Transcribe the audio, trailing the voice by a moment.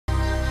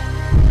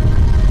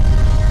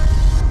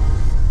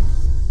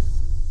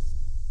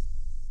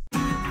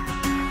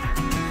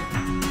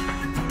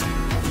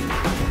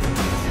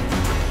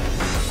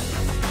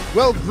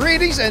Well,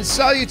 greetings and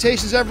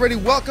salutations, everybody.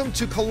 Welcome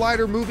to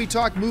Collider Movie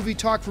Talk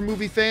for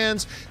movie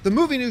fans, the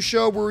movie news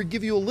show where we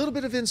give you a little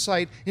bit of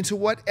insight into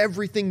what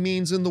everything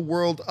means in the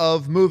world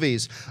of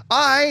movies.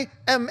 I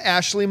am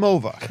Ashley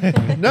Mova.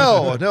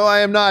 No, I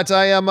am not.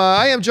 I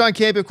am Jon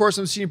Campea. Of course,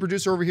 I'm the senior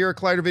producer over here at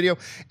Collider Video.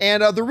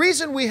 And the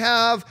reason we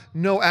have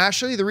no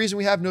Ashley, the reason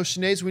we have no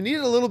Sinead, we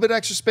needed a little bit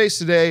extra space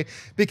today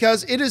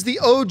because it is the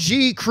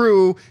OG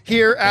crew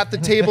here at the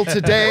table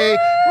today.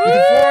 With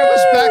the four of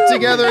us back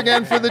together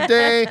again for the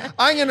day.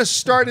 I'm going to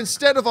start,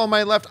 instead of on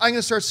my left, I'm going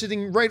to start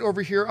sitting right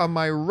over here on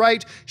my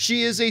right.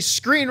 She is a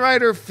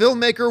screenwriter,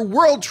 filmmaker,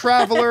 world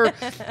traveler,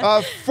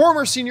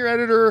 former senior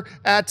editor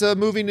at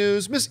Movie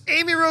News. Miss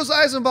Amirose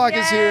Eisenbach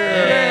is here.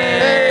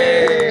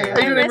 Hey.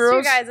 I miss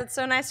you guys. It's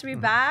so nice to be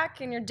back,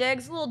 and your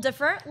dig's a little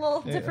different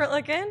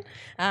looking.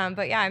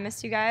 But yeah, I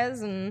missed you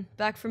guys, and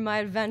back from my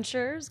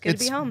adventures. Good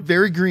to be home.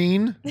 Very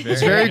green.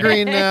 It's very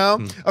green now.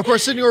 Of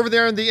course, sitting over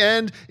there in the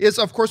end is,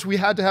 of course, we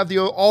had to have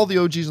all the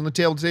OGs on the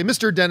table today.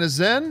 Mr. Dennis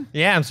Zen.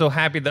 Yeah, I'm so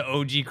happy the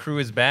OG crew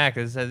is back.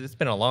 It's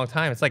been a long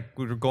time. It's like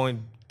we were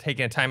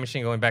taking a time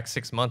machine going back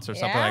 6 months or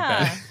something like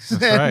that.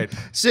 That's right.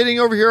 Sitting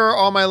over here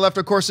on my left,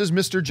 of course, is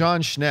Mr.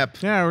 Jon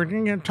Schnepp. Yeah,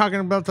 we're talking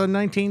about the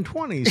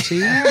 1920s, see?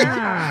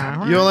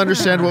 You'll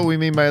understand what we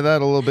mean by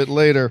that a little bit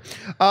later.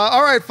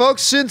 All right,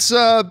 folks, since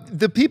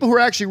the people who are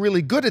actually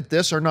really good at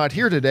this are not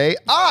here today,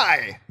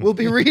 I will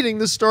be reading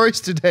the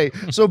stories today.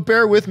 So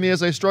bear with me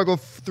as I struggle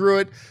through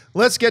it.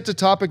 Let's get to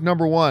topic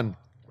number one.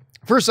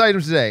 First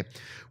item today.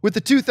 With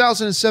the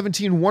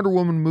 2017 Wonder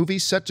Woman movie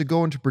set to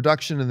go into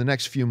production in the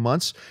next few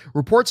months,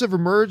 reports have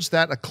emerged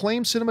that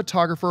acclaimed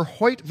cinematographer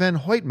Hoyt van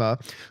Hoytma,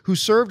 who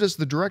served as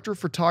the director of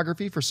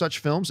photography for such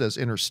films as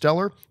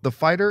Interstellar, The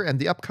Fighter, and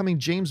the upcoming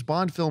James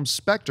Bond film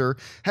Spectre,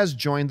 has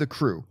joined the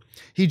crew.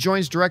 He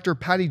joins director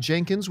Patty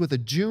Jenkins with a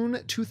June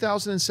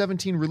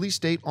 2017 release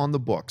date on the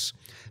books.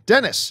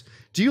 Dennis,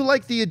 do you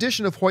like the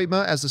addition of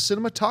Hoytma as the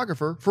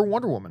cinematographer for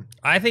Wonder Woman?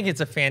 I think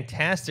it's a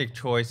fantastic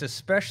choice,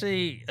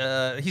 especially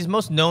he's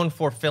most known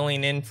for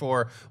filling in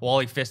for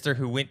Wally Pfister,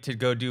 who went to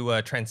go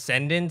do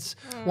Transcendence.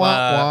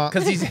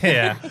 Because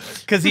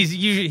he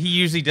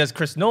usually does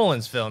Chris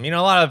Nolan's film. You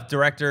know, a lot of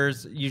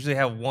directors usually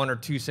have one or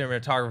two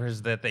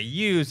cinematographers that they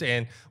use,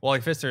 and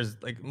Wally Pfister is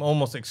like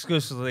almost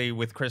exclusively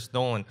with Chris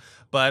Nolan.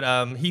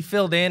 But he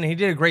filled in, and he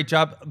did a great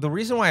job. The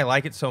reason why I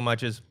like it so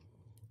much is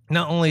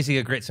not only is he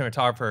a great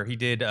cinematographer, he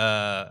did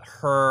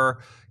Her,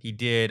 he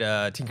did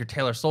Tinker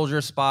Tailor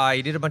Soldier Spy,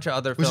 he did a bunch of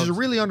other films. Which is a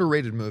really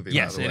underrated movie,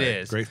 yes, by the way. It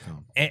is. Great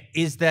film. And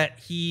is that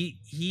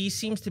he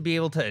seems to be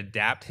able to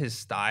adapt his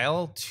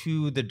style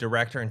to the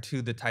director and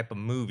to the type of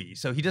movie.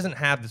 So he doesn't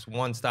have this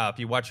one style. If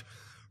you watch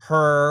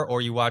Her,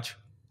 or you watch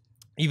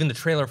even the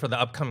trailer for the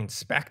upcoming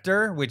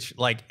Spectre, which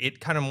like it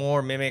kind of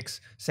more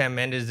mimics Sam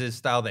Mendes'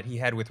 style that he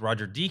had with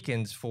Roger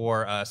Deakins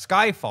for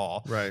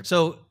Skyfall. Right.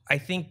 So I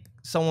think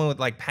someone with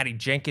like Patty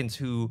Jenkins,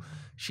 who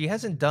she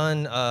hasn't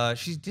done,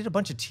 she did a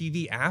bunch of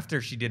TV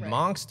after she did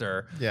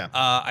Monster. Yeah.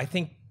 I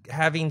think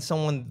having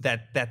someone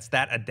that's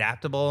that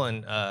adaptable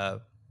and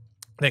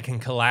that can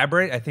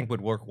collaborate, I think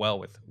would work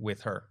well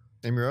with her.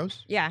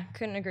 Amirose? Yeah,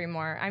 couldn't agree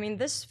more. I mean,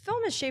 this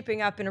film is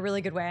shaping up in a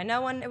really good way. I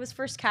know when it was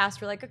first cast,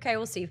 we're like, okay,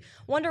 we'll see.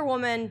 Wonder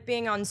Woman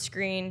being on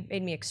screen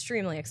made me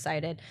extremely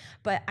excited.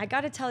 But I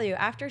got to tell you,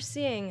 after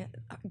seeing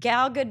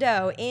Gal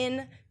Gadot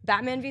in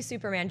Batman v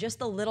Superman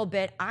just a little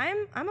bit,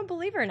 I'm a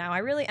believer now. I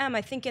really am.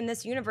 I think in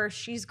this universe,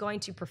 she's going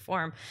to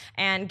perform.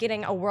 And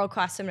getting a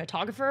world-class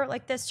cinematographer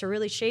like this to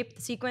really shape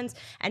the sequence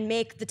and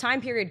make the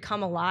time period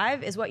come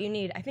alive is what you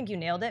need. I think you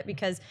nailed it,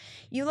 because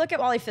you look at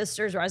Wally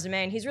Pfister's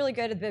resume, and he's really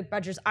good at the big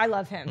budgets. I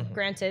love him,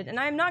 granted. And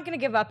I'm not going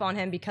to give up on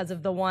him because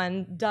of the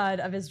one dud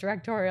of his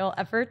directorial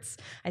efforts.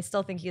 I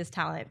still think he has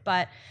talent.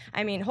 But,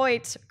 I mean,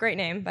 Hoyt, great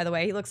name, by the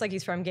way. He looks like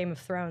he's from Game of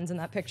Thrones in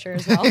that picture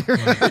as well.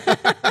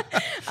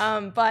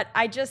 But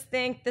I just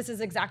think this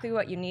is exactly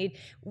what you need.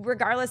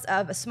 Regardless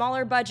of a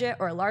smaller budget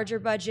or a larger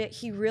budget,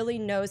 he really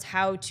knows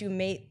how to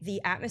make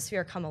the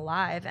atmosphere come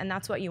alive, and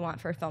that's what you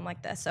want for a film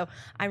like this. So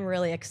I'm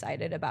really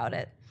excited about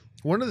it.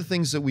 One of the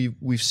things that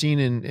we've seen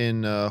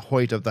in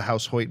Hoyt of the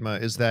House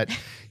Hoytma is that,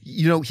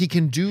 you know, he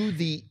can do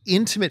the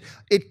intimate.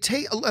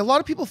 A lot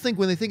of people think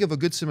when they think of a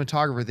good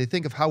cinematographer, they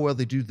think of how well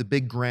they do the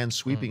big grand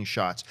sweeping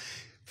shots.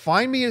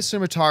 Find me a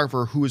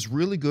cinematographer who is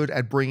really good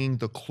at bringing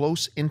the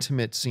close,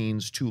 intimate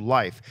scenes to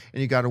life.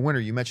 And you got a winner.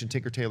 You mentioned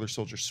Tinker Tailor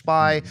Soldier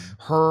Spy,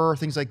 Her,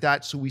 things like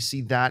that. So we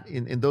see that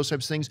in those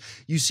types of things.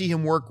 You see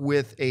him work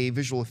with a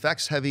visual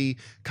effects heavy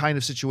kind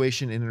of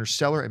situation in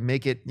Interstellar and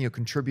make it, you know,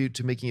 contribute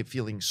to making it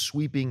feeling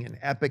sweeping and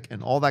epic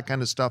and all that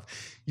kind of stuff.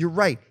 You're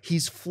right.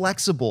 He's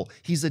flexible.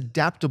 He's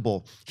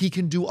adaptable. He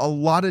can do a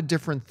lot of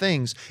different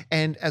things.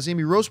 And as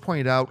Amirose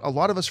pointed out, a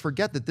lot of us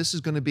forget that this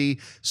is going to be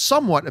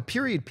somewhat a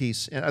period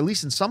piece, at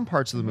least in some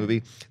parts of the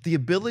movie. The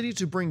ability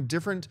to bring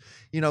different,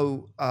 you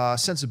know,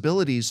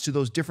 sensibilities to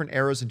those different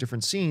eras and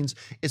different scenes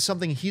is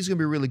something he's going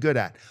to be really good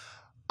at.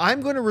 I'm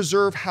going to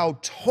reserve how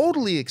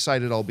totally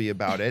excited I'll be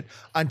about it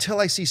until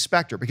I see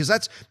Spectre, because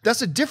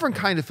that's a different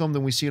kind of film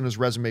than we see on his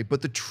resume.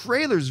 But the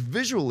trailers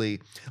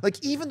visually,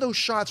 like even those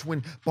shots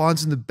when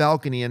Bond's in the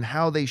balcony and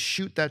how they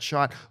shoot that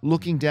shot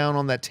looking down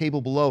on that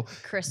table below.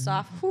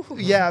 Kristoff.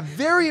 Yeah,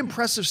 very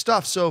impressive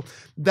stuff. So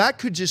that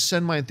could just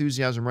send my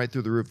enthusiasm right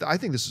through the roof. I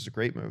think this is a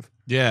great move.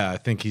 Yeah, I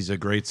think he's a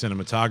great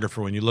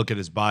cinematographer. When you look at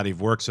his body of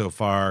work so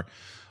far,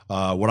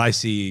 what I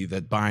see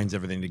that binds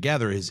everything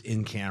together is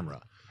in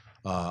camera.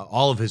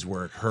 All of his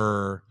work,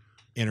 Her,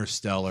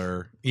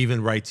 Interstellar,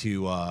 even right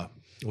to,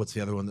 what's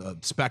the other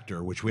one?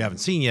 Spectre, which we haven't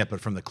seen yet, but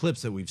from the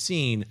clips that we've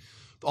seen,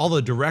 all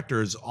the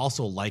directors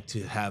also like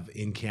to have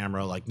in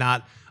camera, like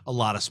not a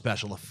lot of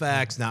special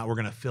effects. Not we're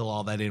going to fill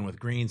all that in with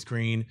green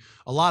screen.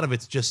 A lot of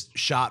it's just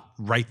shot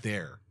right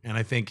there. And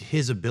I think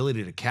his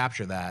ability to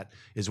capture that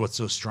is what's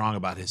so strong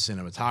about his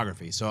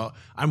cinematography. So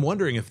I'm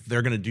wondering if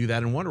they're going to do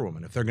that in Wonder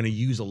Woman, if they're going to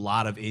use a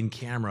lot of in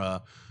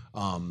camera,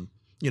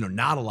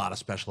 not a lot of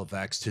special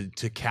effects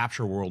to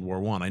capture World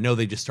War I. I know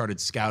they just started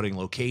scouting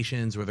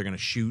locations where they're going to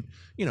shoot,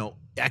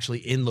 actually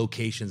in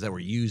locations that were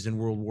used in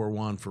World War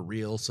I for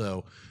real.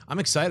 So I'm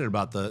excited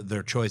about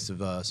their choice of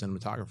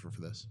cinematographer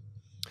for this.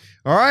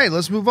 All right,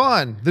 let's move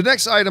on. The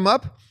next item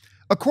up.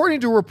 According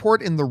to a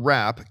report in The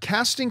Wrap,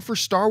 casting for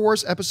Star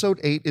Wars Episode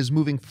 8 is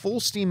moving full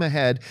steam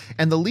ahead,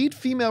 and the lead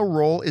female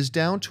role is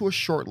down to a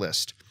short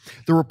list.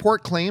 The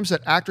report claims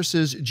that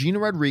actresses Gina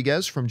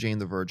Rodriguez from Jane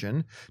the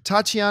Virgin,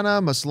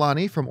 Tatiana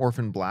Maslany from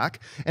Orphan Black,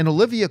 and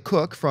Olivia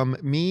Cooke from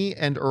Me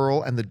and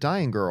Earl and the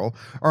Dying Girl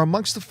are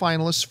amongst the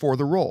finalists for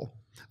the role.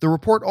 The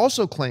report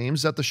also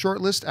claims that the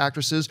shortlist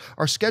actresses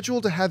are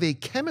scheduled to have a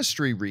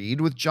chemistry read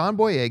with John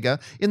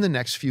Boyega in the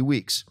next few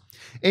weeks.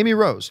 Amy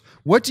Rose,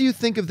 what do you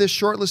think of this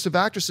short list of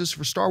actresses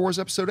for Star Wars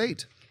Episode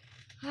 8?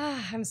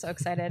 I'm so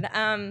excited.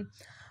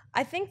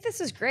 I think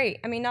this is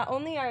great. I mean, not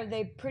only are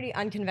they pretty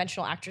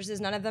unconventional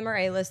actresses, none of them are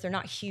A-list. They're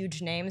not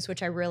huge names,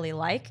 which I really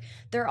like.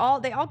 They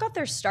all got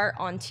their start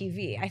on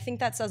TV. I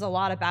think that says a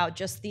lot about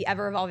just the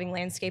ever-evolving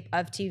landscape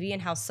of TV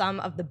and how some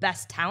of the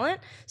best talent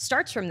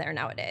starts from there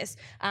nowadays.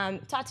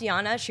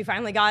 Tatiana, she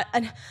finally got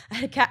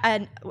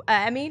an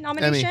Emmy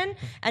nomination,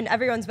 and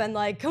everyone's been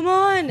like, come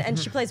on. And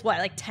she plays,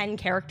 like 10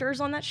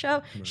 characters on that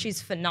show? Right.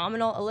 She's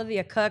phenomenal.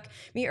 Olivia Cooke,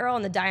 Me, Earl,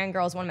 and the Dying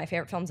Girl is one of my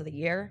favorite films of the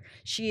year.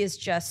 She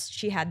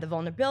had the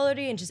vulnerability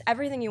and just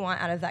everything you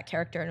want out of that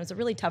character, and it was a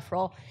really tough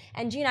role.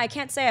 And Gina, I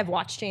can't say I've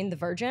watched Jane the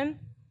Virgin,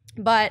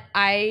 but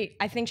I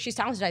think she's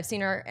talented. I've seen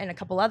her in a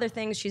couple other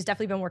things. She's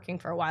definitely been working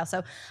for a while,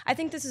 so I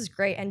think this is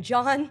great. And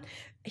John,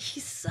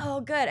 he's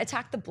so good.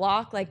 Attack the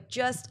Block,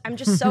 I'm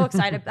just so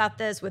excited about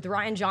this with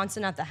Rian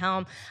Johnson at the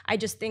helm. I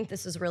just think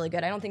this is really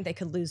good. I don't think they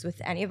could lose with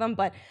any of them,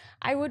 but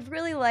I would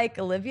really like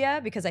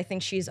Olivia because I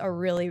think she's a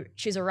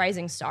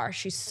rising star.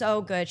 She's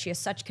so good. She has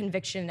such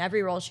conviction in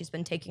every role she's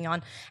been taking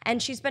on,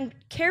 and she's been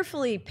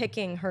carefully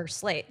picking her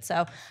slate.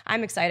 So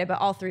I'm excited, but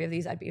all three of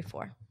these I'd be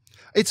for.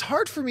 It's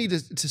hard for me to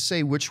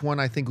say which one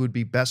I think would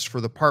be best for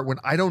the part when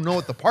I don't know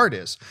what the part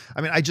is.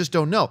 I mean, I just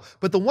don't know.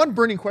 But the one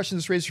burning question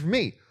this raises for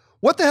me,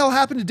 what the hell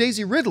happened to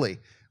Daisy Ridley?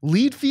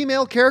 Lead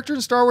female character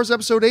in Star Wars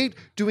Episode 8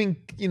 doing,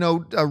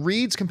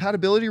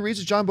 compatibility reads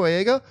with John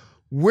Boyega.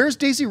 Where's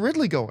Daisy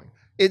Ridley going?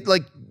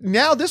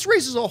 Now this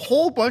raises a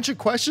whole bunch of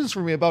questions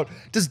for me about,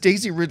 does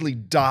Daisy Ridley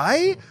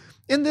die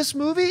in this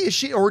movie?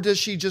 Does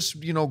she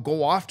just,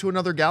 go off to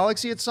another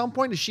galaxy at some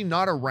point? Is she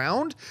not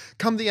around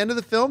come the end of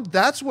the film?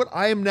 That's what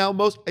I am now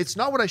it's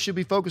not what I should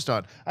be focused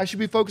on. I should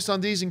be focused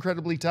on these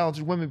incredibly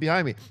talented women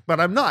behind me,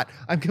 but I'm not.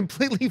 I'm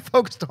completely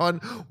focused on,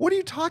 what are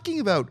you talking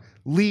about?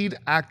 Lead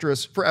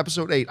actress for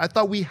Episode 8. I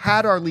thought we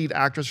had our lead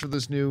actress for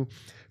this new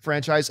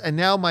franchise, and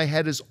now my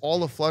head is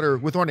all aflutter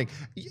with warning.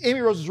 Amy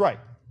Rose is right.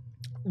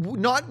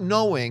 Not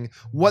knowing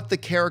what the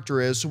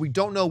character is, so we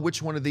don't know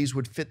which one of these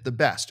would fit the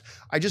best.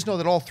 I just know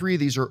that all three of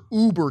these are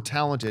uber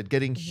talented,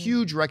 getting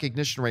huge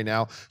recognition right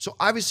now. So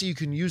obviously you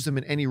can use them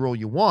in any role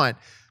you want,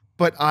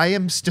 but I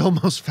am still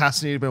most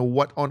fascinated by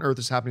what on earth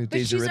is happening with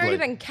Daisy Ridley. But she's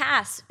already been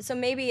cast, so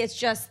maybe it's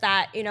just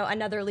that,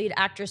 another lead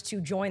actress to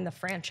join the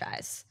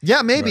franchise.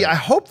 Yeah, maybe. Right. I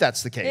hope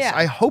that's the case. Yeah.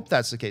 I hope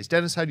that's the case.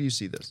 Dennis, how do you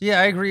see this? Yeah,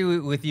 I agree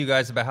with you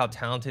guys about how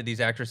talented these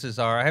actresses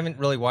are. I haven't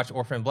really watched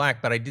Orphan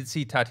Black, but I did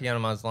see Tatiana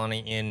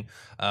Maslany in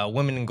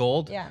Women in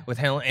Gold with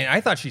Helen, and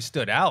I thought she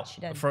stood out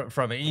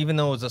from it, even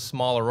though it was a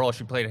smaller role.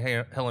 She played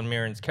Helen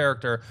Mirren's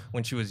character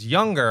when she was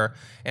younger,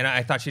 and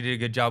I thought she did a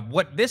good job.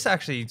 What this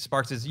actually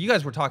sparks is, you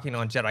guys were talking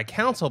on Jedi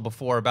Council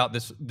before about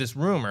this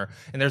rumor,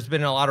 and there's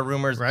been a lot of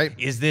rumors. Right.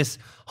 Is this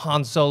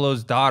Han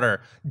Solo's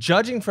daughter?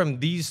 Judging from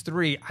these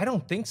three, I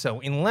don't think so,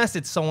 unless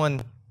it's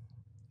someone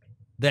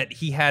that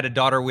he had a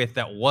daughter with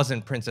that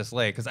wasn't Princess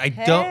Leia, because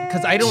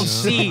I don't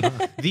see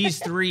these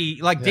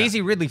three,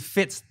 Daisy Ridley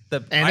fits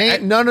the...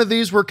 And none of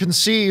these were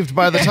conceived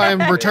by the time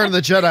Return of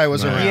the Jedi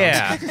was around.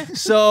 Yeah,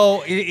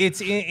 so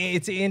it's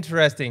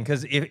interesting,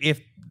 because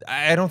if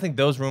I don't think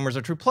those rumors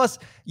are true. Plus,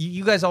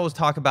 you guys always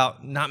talk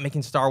about not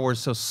making Star Wars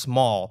so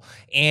small,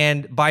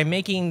 and by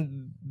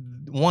making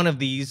one of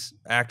these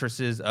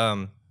actresses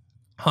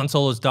Han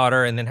Solo's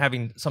daughter and then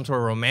having some sort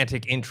of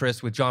romantic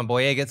interest with John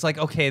Boyega, it's like,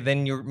 okay,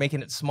 then you're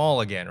making it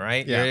small again,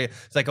 right? Yeah.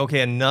 It's like,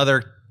 okay,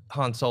 another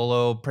Han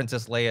Solo,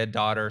 Princess Leia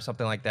daughter,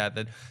 something like that,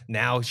 that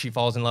now she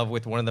falls in love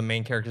with one of the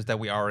main characters that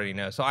we already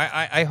know. So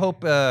I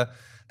hope that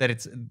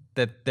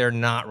they're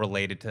not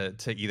related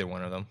to either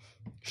one of them.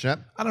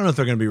 Schnepp? I don't know if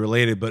they're going to be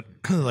related, but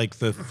like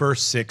the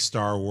first 6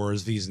 Star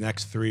Wars, these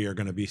next 3 are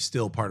going to be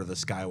still part of the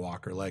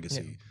Skywalker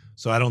legacy. Yeah.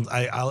 So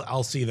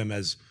I'll see them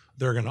as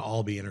they're going to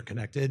all be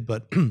interconnected.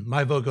 But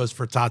my vote goes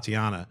for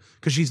Tatiana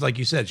because she's, like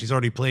you said, she's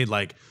already played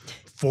like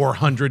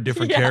 400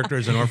 different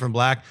characters in Orphan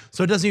Black.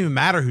 So it doesn't even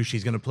matter who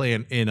she's going to play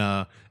in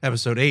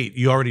episode 8.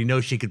 You already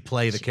know she could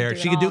play the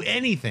character. She could do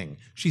anything.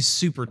 She's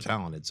super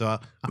talented. So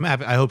I'm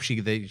happy. I hope she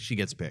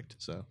gets picked.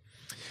 So.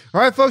 All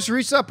right, folks, we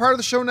reached that part of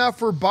the show now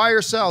for buy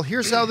or sell.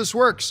 Here's how this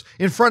works.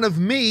 In front of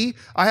me,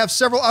 I have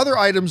several other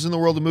items in the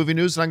world of movie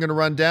news that I'm going to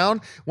run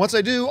down. Once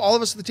I do, all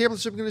of us at the table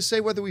are going to say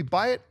whether we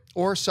buy it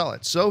or sell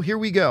it. So here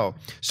we go.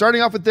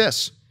 Starting off with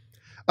this.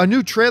 A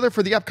new trailer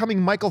for the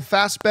upcoming Michael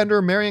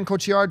Fassbender, Marion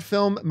Cotillard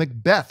film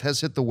Macbeth has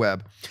hit the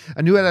web.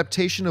 A new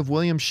adaptation of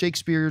William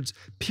Shakespeare's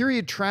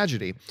period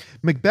tragedy.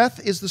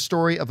 Macbeth is the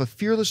story of a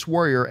fearless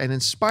warrior and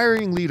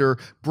inspiring leader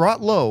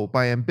brought low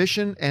by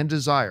ambition and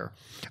desire.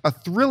 A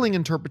thrilling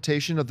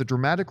interpretation of the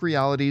dramatic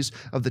realities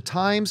of the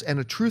times and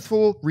a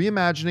truthful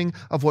reimagining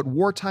of what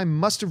wartime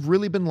must have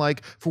really been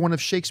like for one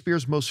of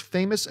Shakespeare's most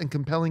famous and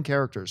compelling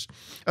characters.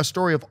 A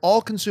story of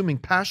all-consuming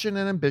passion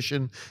and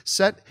ambition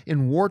set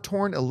in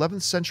war-torn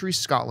 11th century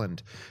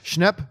Scotland.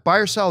 Schnepp, buy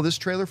or sell this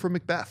trailer for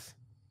Macbeth?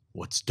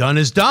 What's done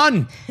is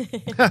done.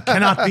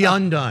 Cannot be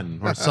undone,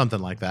 or something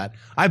like that.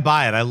 I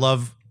buy it. I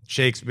love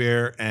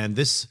Shakespeare, and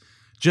this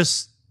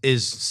just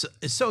is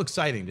so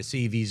exciting to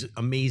see these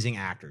amazing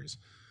actors.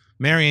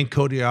 Marion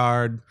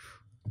Cotillard,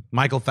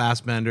 Michael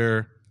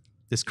Fassbender,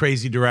 this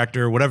crazy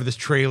director, whatever this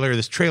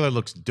trailer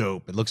looks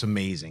dope. It looks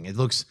amazing. It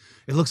looks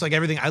like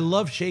everything. I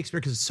love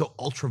Shakespeare because it's so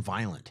ultra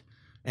violent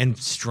and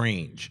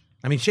strange.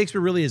 I mean, Shakespeare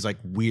really is like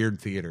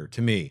weird theater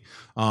to me.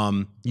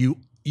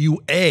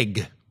 You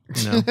egg.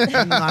 You know,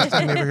 last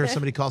time you ever hear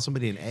somebody call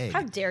somebody an egg?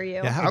 How dare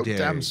you? Yeah, how dare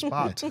damn you?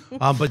 spot.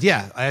 But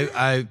yeah,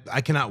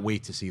 I cannot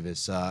wait to see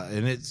this.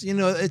 And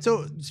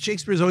it's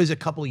Shakespeare's always a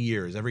couple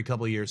years. Every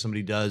couple of years,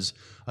 somebody does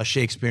a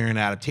Shakespearean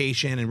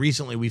adaptation. And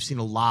recently, we've seen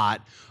a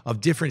lot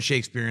of different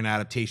Shakespearean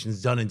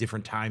adaptations done in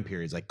different time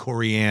periods, like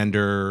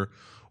Coriander.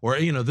 Or,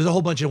 there's a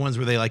whole bunch of ones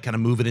where they like kind of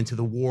move it into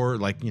the war,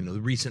 like, the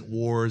recent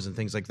wars and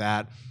things like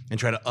that, and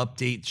try to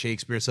update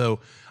Shakespeare.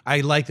 So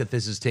I like that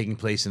this is taking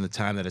place in the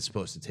time that it's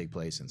supposed to take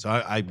place in. So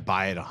I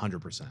buy it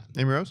 100%.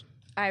 Amirose?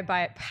 I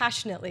buy it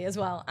passionately as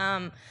well.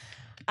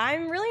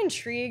 I'm really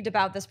intrigued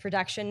about this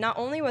production. Not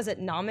only was it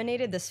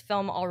nominated, this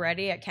film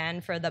already at Cannes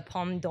for the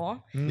Palme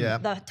d'Or,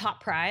 the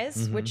top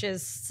prize, which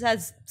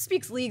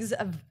speaks leagues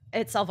of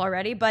itself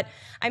already, but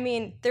I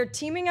mean, they're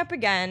teaming up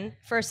again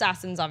for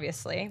Assassins,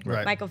 obviously.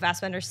 Right. Michael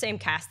Fassbender, same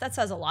cast. That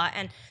says a lot.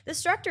 And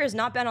this director has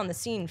not been on the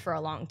scene for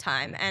a long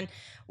time. And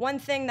one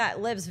thing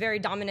that lives very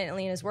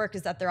dominantly in his work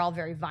is that they're all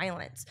very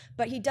violent.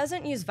 But he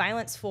doesn't use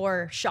violence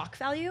for shock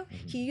value.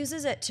 He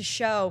uses it to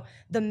show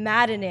the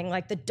maddening,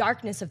 like the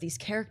darkness of these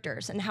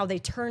characters and how they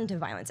turn to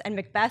violence. And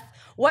Macbeth,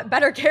 what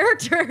better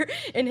character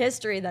in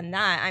history than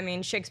that? I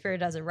mean, Shakespeare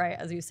does it right,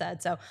 as you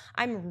said. So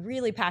I'm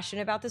really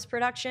passionate about this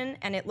production,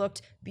 and it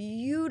looked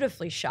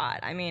beautifully shot.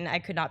 I mean, I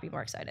could not be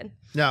more excited.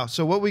 Now,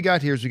 so what we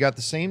got here is we got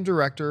the same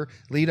director,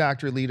 lead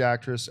actor, lead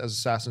actress as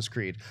Assassin's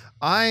Creed.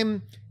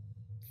 I'm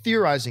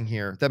theorizing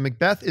here that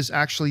Macbeth is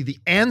actually the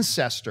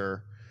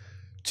ancestor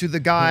to the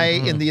guy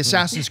in the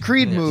Assassin's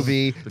Creed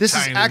movie. This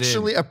is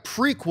actually a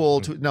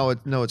prequel to,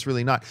 no, it's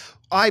really not.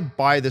 I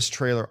buy this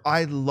trailer.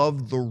 I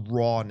love the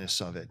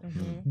rawness of it.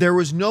 There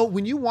was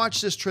when you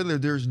watch this trailer,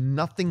 there's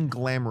nothing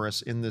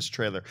glamorous in this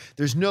trailer.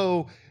 There's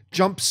no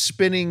jump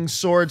spinning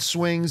sword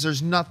swings.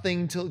 There's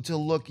nothing to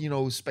look,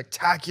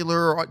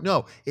 spectacular.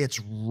 No, it's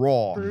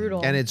raw.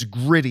 Brutal. And it's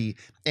gritty.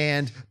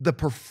 And the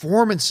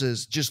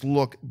performances just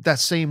look that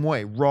same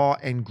way, raw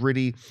and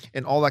gritty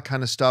and all that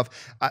kind of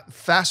stuff.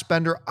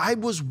 Fassbender,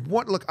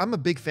 look, I'm a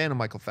big fan of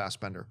Michael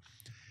Fassbender.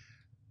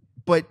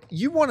 But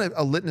you want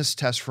a litmus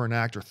test for an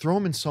actor, throw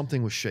him in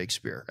something with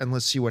Shakespeare and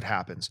let's see what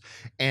happens.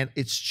 And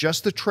it's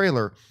just the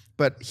trailer,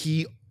 but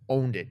he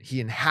owned it.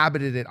 He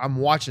inhabited it. I'm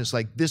watching this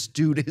like this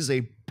dude is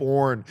a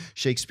born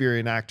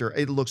Shakespearean actor.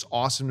 It looks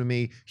awesome to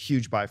me.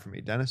 Huge buy for me.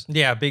 Dennis?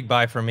 Yeah, big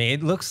buy for me.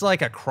 It looks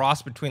like a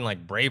cross between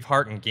like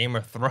Braveheart and Game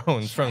of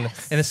Thrones. And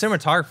the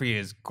cinematography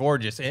is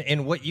gorgeous.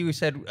 And what you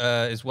said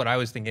is what I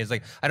was thinking is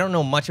like, I don't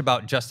know much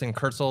about Justin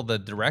Kurzel, the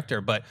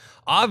director, but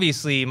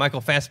obviously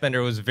Michael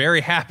Fassbender was very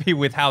happy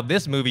with how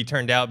this movie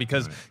turned out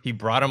because he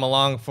brought him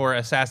along for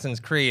Assassin's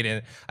Creed.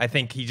 And I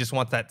think he just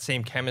wants that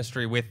same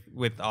chemistry with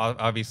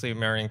obviously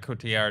Marion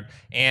Cotillard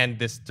and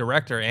this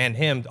director and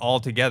him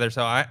all together.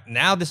 So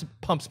now this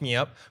pumps me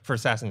up for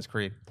Assassin's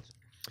Creed.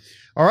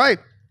 All right.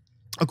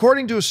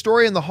 According to a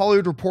story in The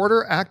Hollywood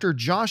Reporter, actor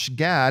Josh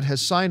Gad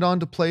has signed on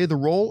to play the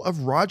role of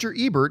Roger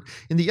Ebert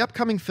in the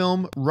upcoming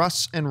film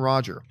Russ and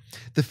Roger.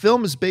 The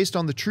film is based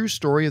on the true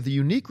story of the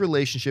unique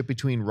relationship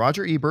between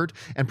Roger Ebert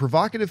and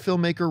provocative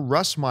filmmaker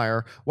Russ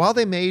Meyer while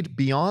they made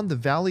Beyond the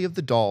Valley of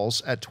the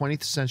Dolls at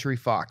 20th Century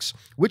Fox,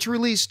 which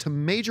released to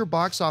major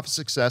box office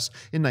success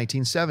in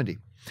 1970.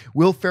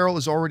 Will Ferrell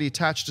is already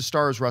attached to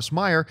star as Russ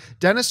Meyer.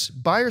 Dennis,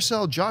 buy or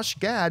sell Josh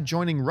Gad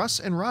joining Russ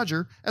and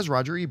Roger as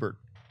Roger Ebert?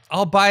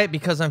 I'll buy it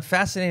because I'm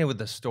fascinated with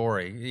the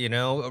story. You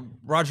know,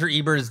 Roger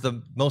Ebert is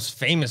the most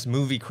famous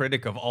movie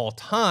critic of all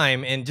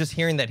time, and just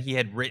hearing that he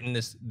had written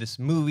this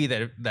movie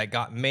that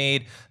got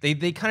made,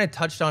 they kind of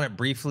touched on it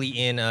briefly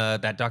in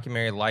that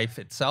documentary Life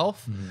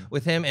Itself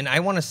with him, and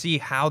I want to see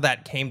how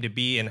that came to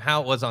be and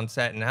how it was on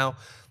set and how.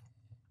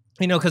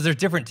 You know, because there's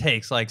different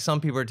takes. Like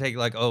some people are taking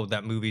like, oh,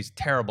 that movie's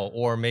terrible,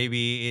 or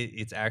maybe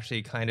it's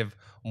actually kind of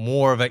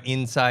more of an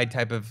inside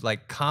type of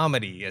like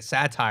comedy, a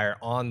satire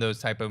on those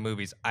type of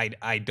movies.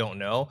 I don't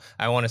know.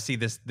 I want to see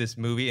this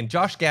movie. And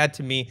Josh Gad,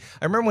 to me,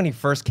 I remember when he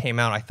first came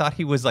out, I thought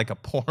he was like a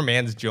poor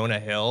man's Jonah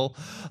Hill.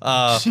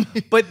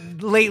 But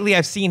lately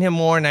I've seen him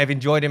more and I've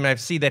enjoyed him, and I've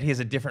seen that he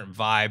has a different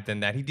vibe than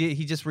that.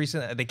 He just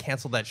recently, they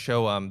canceled that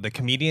show, The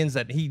Comedians,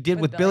 that he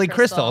did with Billy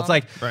Crystal. It's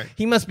like,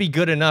 he must be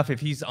good enough if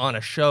he's on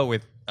a show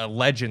with a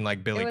legend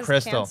like Billy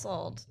Crystal.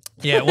 Canceled.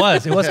 Yeah, it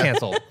was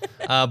canceled.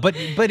 But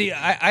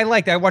I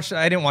liked it.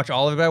 I didn't watch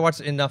all of it, but I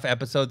watched enough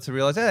episodes to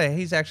realize, hey,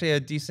 he's actually a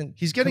decent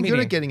He's getting comedian.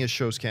 good at getting his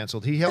shows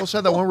canceled. He also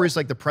had that one where he's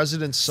like the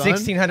president's son.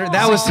 1600.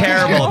 That was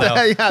terrible,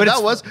 though.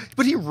 Yeah,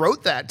 but he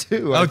wrote that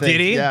too. I think.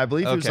 Did he? Yeah, I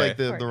believe he was like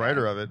the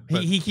writer of it.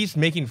 He keeps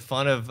making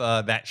fun of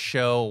that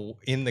show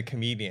in The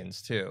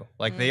Comedians too.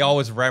 Like they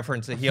always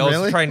reference it. He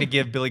always trying to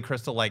give Billy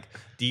Crystal like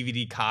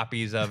DVD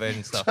copies of it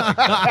and stuff like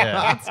that. Yeah.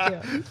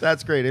 That's cute.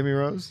 That's great. Amy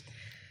Rose?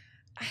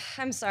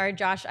 I'm sorry,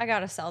 Josh. I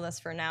gotta sell this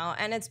for now,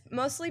 and it's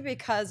mostly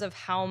because of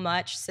how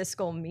much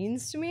Siskel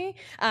means to me.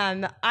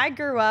 I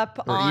grew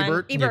up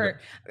on Ebert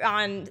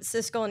on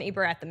Siskel and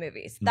Ebert at the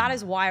movies. That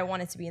is why I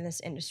wanted to be in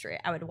this industry.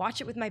 I would watch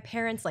it with my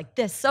parents, like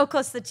this, so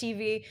close to the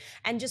TV,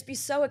 and just be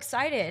so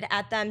excited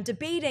at them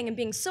debating and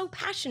being so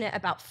passionate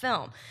about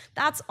film.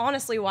 That's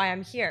honestly why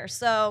I'm here.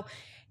 So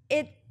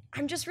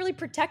I'm just really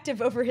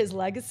protective over his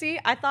legacy.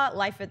 I thought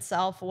Life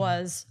Itself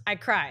was, I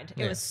cried.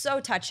 It was so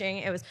touching.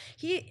 It was,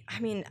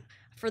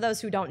 for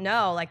those who don't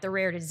know, like the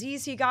rare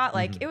disease he got,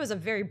 like it was a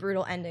very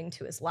brutal ending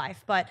to his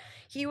life. But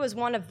he was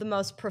one of the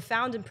most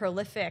profound and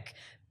prolific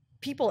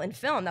people in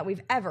film that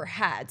we've ever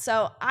had.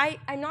 So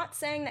I'm not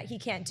saying that he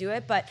can't do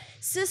it, but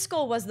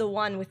Siskel was the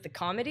one with the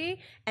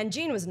comedy, and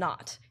Gene was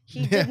not.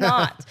 He did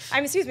not.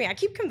 Excuse me, I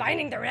keep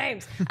combining their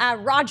names.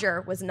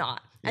 Roger was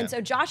not. And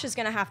so Josh is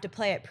going to have to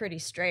play it pretty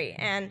straight.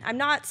 And I'm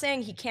not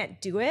saying he can't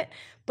do it,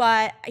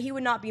 but he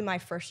would not be my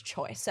first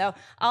choice. So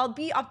I'll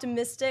be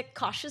optimistic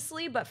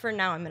cautiously, but for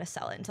now I'm going to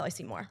sell it until I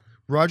see more.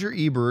 Roger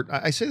Ebert,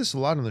 I say this a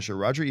lot on the show,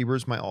 Roger Ebert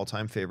is my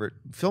all-time favorite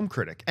film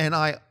critic. And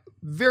I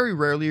very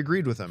rarely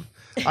agreed with him.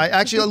 I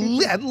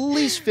actually, at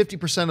least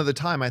 50% of the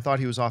time, I thought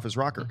he was off his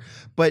rocker.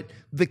 But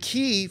the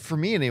key, for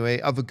me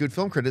anyway, of a good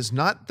film critic is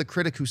not the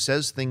critic who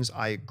says things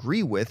I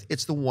agree with.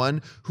 It's the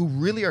one who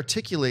really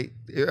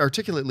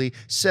articulately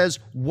says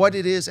what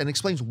it is and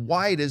explains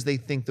why it is they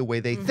think the way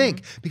they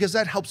think. Because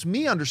that helps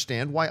me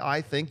understand why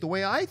I think the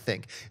way I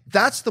think.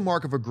 That's the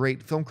mark of a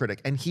great film critic.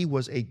 And he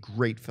was a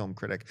great film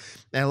critic.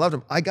 And I loved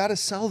him. I got to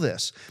sell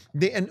this.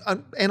 And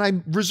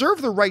I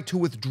reserve the right to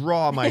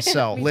withdraw my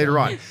sell later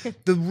on.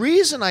 The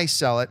reason I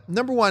sell it,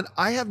 number one,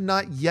 I have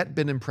not yet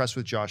been impressed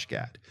with Josh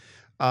Gad.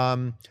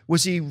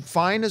 Was he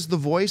fine as the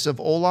voice of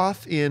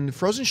Olaf in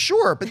Frozen?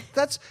 Sure, but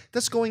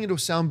that's going into a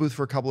sound booth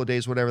for a couple of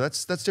days, whatever.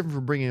 That's different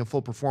from bringing a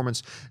full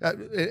performance.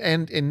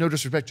 And in no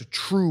disrespect to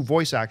true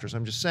voice actors,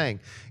 I'm just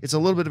saying it's a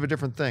little bit of a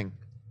different thing.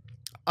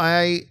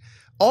 I'm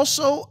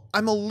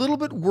a little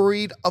bit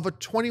worried of a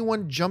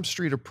 21 Jump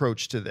Street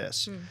approach to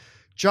this.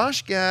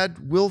 Josh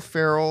Gad, Will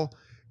Ferrell,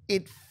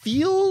 it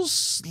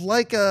feels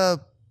like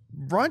a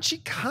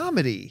raunchy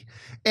comedy.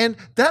 And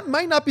that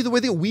might not be the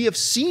way that we have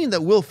seen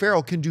that Will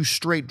Ferrell can do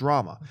straight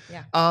drama.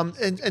 Yeah.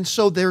 And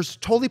so there's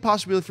totally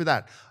possibility for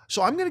that.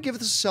 So I'm going to give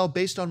this a sell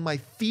based on my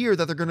fear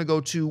that they're going to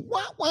go to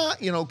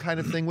wah, kind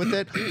of thing with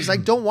it. Because I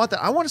don't want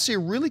that. I want to see a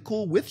really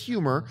cool, with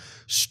humor,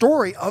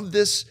 story of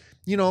this,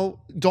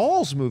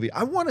 Dolls movie.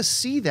 I want to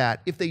see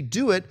that. If they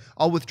do it,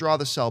 I'll withdraw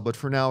the sell. But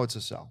for now, it's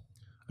a sell.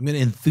 I'm going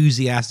to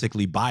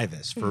enthusiastically buy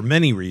this for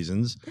many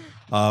reasons.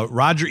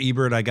 Roger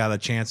Ebert, I got a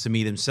chance to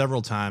meet him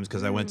several times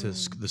because I went to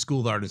the School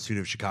of the Art Institute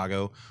of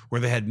Chicago,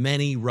 where they had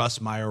many Russ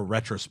Meyer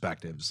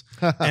retrospectives.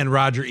 And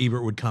Roger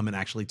Ebert would come and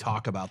actually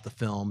talk about the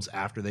films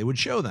after they would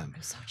show them.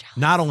 I'm so jealous.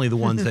 Not only the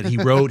ones that he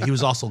wrote, he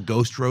was also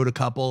ghost wrote a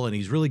couple, and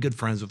he's really good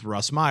friends with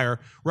Russ Meyer.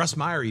 Russ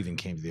Meyer even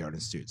came to the Art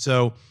Institute.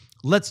 So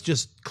let's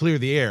just clear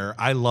the air.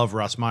 I love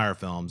Russ Meyer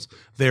films.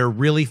 They're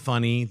really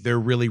funny, they're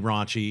really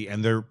raunchy,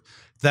 and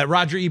that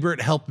Roger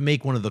Ebert helped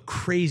make one of the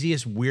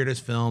craziest,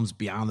 weirdest films,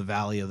 Beyond the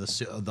Valley of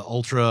the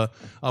Ultra.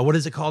 What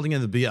is it called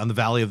again? On the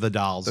Valley of the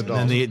Dolls. The Dolls.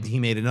 And then he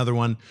made another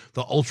one,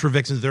 the Ultra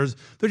Vixens.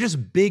 They're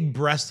just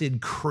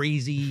big-breasted,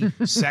 crazy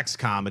sex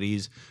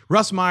comedies.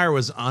 Russ Meyer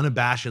was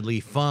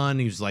unabashedly fun.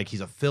 He was like,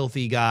 he's a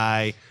filthy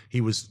guy.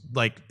 He was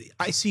like,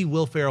 I see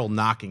Will Ferrell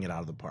knocking it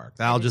out of the park.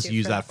 I'll just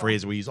use that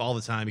phrase we use all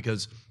the time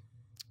because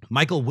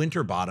Michael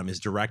Winterbottom is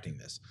directing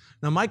this.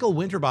 Now, Michael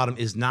Winterbottom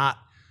is not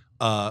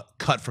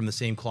cut from the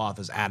same cloth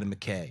as Adam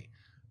McKay.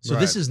 So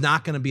this is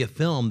not going to be a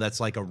film that's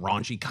like a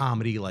raunchy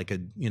comedy, like a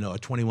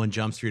 21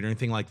 Jump Street or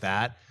anything like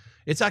that.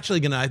 It's actually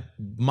going to,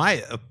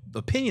 my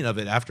opinion of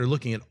it, after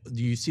looking at,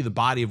 you see the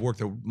body of work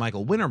that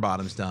Michael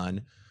Winterbottom's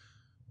done,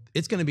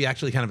 it's going to be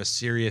actually kind of a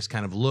serious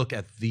kind of look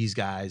at these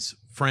guys'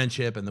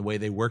 friendship and the way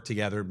they work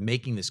together,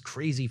 making this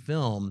crazy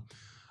film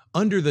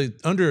under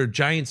a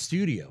giant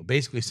studio,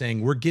 basically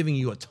saying, we're giving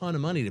you a ton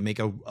of money to make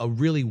a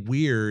really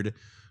weird,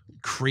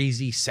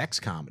 crazy sex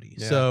comedy.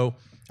 Yeah. So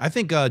I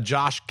think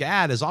Josh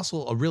Gad is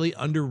also a really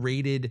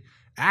underrated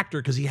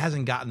actor because he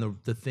hasn't gotten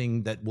the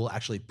thing that will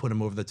actually put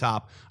him over the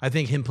top. I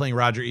think him playing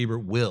Roger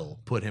Ebert will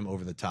put him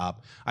over the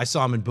top. I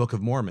saw him in Book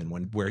of Mormon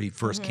where he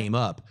first came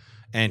up,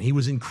 and he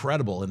was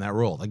incredible in that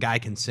role. The guy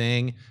can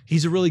sing.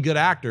 He's a really good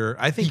actor.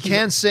 I think he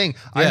can sing.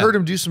 Yeah. I heard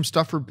him do some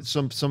stuff for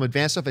some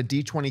advanced stuff at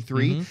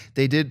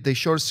D23. They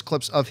showed us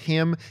clips of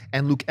him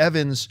and Luke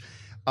Evans.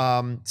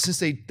 Since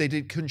they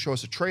couldn't show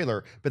us a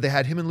trailer, but they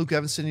had him and Luke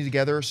Evans sitting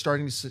together,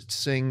 starting to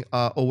sing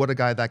 "Oh What a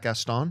Guy That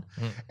Gaston,"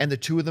 and the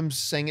two of them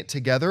sang it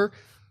together.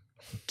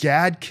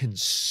 Gad can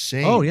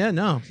sing. Oh yeah,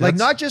 no, like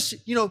not just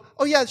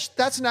oh yeah,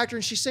 that's an actor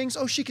and she sings.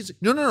 Oh, she can sing.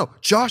 No.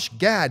 Josh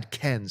Gad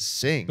can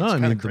sing. No, I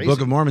mean the Book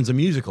of Mormon's a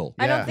musical.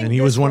 I don't think and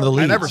he was one of the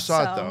leads. I never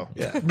saw it though.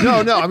 Yeah.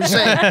 No, I'm just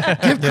saying,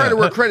 give credit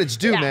where credit's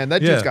due, man.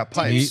 That dude's got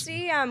pipes. Did you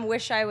see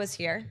 "Wish I Was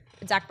Here"?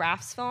 Zach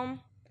Braff's film.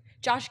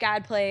 Josh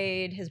Gad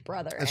played his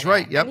brother. That's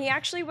right. Yep. And he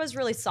actually was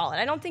really solid.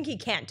 I don't think he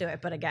can't do it,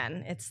 but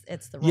again, it's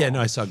the role. Yeah,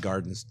 no, I saw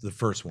Gardens, the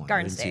first one.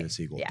 Garden I didn't State. see the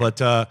sequel. Yeah. But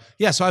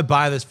so I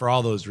buy this for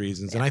all those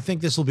reasons. And I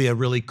think this will be a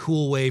really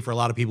cool way for a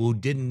lot of people who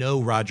didn't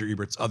know Roger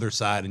Ebert's other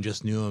side and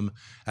just knew him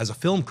as a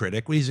film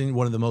critic. He's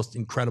one of the most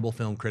incredible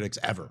film critics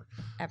ever.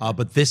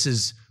 But this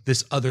is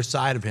this other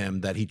side of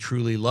him that he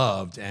truly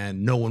loved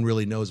and no one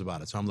really knows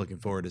about it. So I'm looking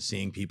forward to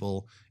seeing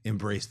people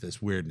embrace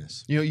this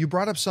weirdness. You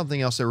brought up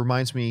something else that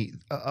reminds me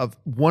of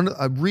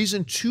a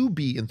reason to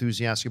be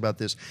enthusiastic about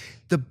this.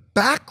 The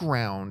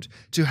background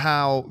to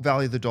how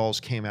Valley of the Dolls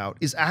came out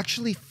is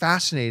actually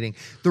fascinating.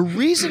 The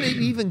reason it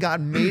even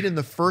got made in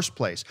the first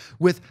place,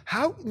 with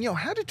how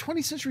did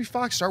 20th Century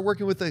Fox start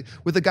working with a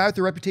guy with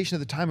the reputation at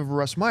the time of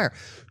Russ Meyer?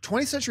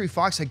 20th Century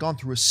Fox had gone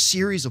through a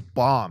series of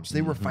bombs.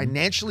 They were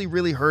financially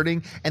really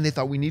hurting, and they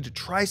thought we need to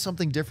try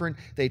something different.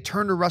 They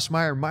turned to Russ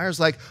Meyer, and Meyer's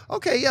like,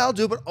 okay, yeah, I'll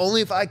do it, but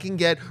only if I can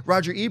get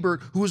Roger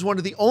Ebert, who was one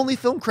of the only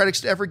film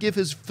critics to ever give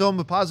his film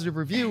a positive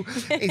review.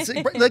 It's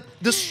like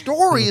the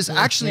story is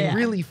actually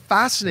really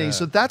fascinating.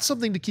 So that's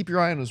something to keep your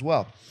eye on as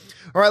well.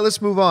 All right,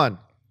 let's move on.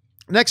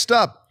 Next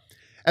up,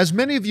 as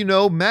many of you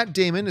know, Matt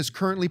Damon is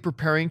currently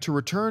preparing to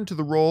return to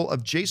the role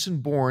of Jason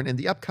Bourne in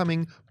the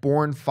upcoming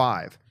Bourne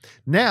 5.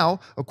 Now,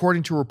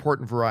 according to a report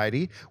in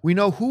Variety, we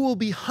know who will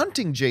be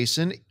hunting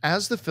Jason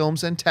as the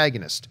film's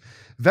antagonist.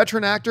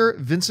 Veteran actor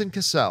Vincent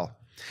Cassel.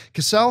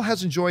 Cassel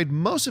has enjoyed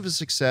most of his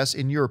success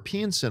in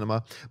European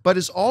cinema, but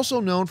is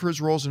also known for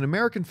his roles in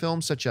American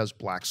films such as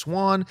Black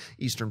Swan,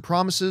 Eastern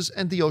Promises,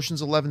 and the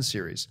Ocean's 11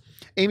 series.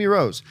 Amy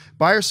Rose,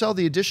 buy or sell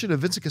the addition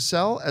of Vincent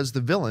Cassel as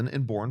the villain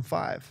in Bourne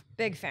 5?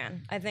 Big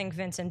fan. I think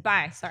Vincent,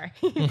 I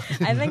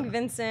think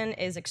Vincent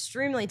is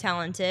extremely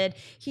talented.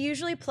 He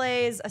usually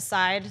plays a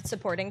side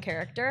supporting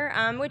character,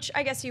 which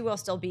I guess he will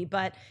still be,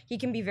 but he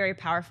can be very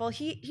powerful.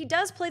 He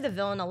does play the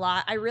villain a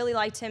lot. I really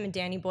liked him in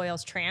Danny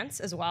Boyle's Trance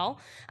as well,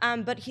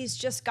 but he's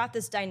just got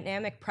this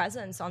dynamic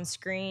presence on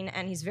screen,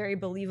 and he's very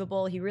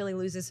believable. He really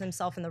loses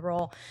himself in the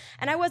role.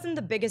 And I wasn't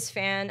the biggest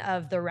fan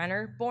of the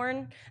Renner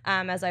Bourne,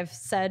 as I've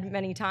said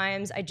many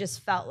times. I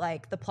just felt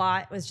like the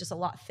plot was just a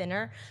lot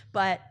thinner,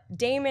 but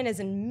Damon is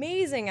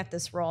amazing at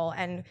this role,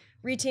 and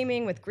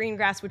reteaming with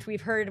Greengrass, which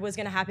we've heard was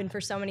going to happen for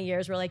so many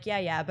years, we're like,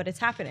 yeah, but it's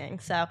happening.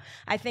 So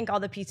I think all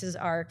the pieces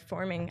are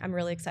forming. I'm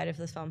really excited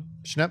for this film.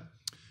 Schnepp?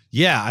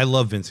 Yeah, I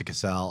love Vincent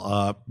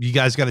Cassel. You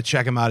guys got to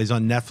check him out. He's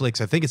on Netflix.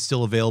 I think it's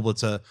still available.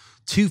 It's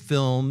two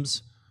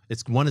films.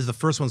 The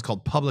first one's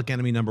called Public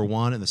Enemy No.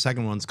 1, and the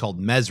second one's called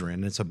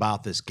Mesrin. It's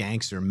about this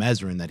gangster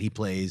Mesrin that he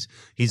plays.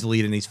 He's the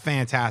lead, and he's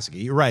fantastic.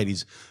 You're right.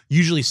 He's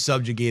usually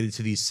subjugated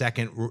to these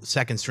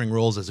second string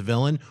roles as a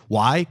villain.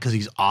 Why? Because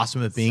he's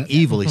awesome at being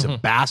evil. He's a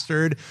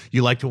bastard.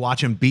 You like to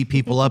watch him beat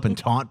people up and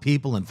taunt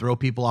people and throw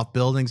people off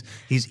buildings.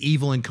 He's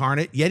evil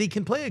incarnate, yet he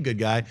can play a good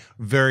guy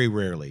very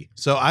rarely.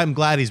 So I'm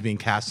glad he's being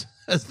cast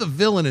as the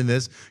villain in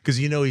this, because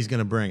he's going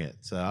to bring it.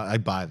 So I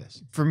buy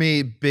this. For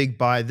me, big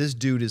buy. This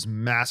dude is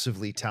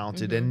massively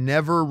talented and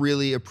never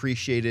really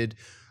appreciated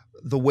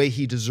the way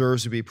he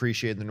deserves to be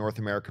appreciated in the North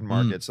American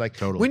markets. Like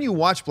when you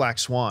watch Black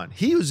Swan,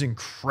 he was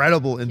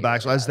incredible in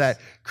Black Swan as that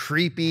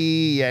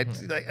creepy,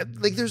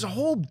 like there's a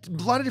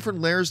lot of different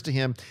layers to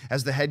him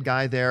as the head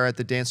guy there at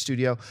the dance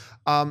studio.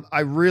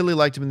 I really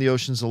liked him in the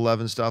Ocean's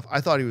 11 stuff.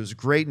 I thought he was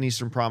great in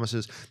Eastern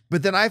Promises.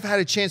 But then I've had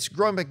a chance,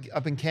 growing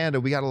up in Canada,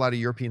 we got a lot of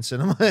European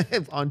cinema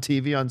on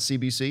TV, on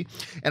CBC.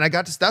 And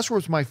that's where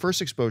was my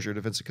first exposure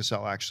to Vincent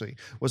Cassel, actually,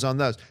 was on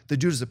those. The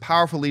dude is a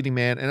powerful leading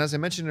man. And as I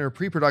mentioned in our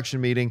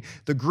pre-production meeting,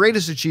 the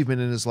greatest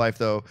achievement in his life,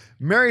 though,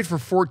 married for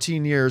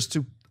 14 years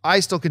to, I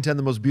still contend,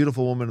 the most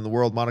beautiful woman in the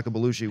world, Monica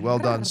Bellucci. Well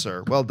done,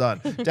 sir. Well done.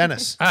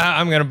 Dennis.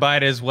 I'm going to buy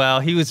it as well.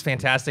 He was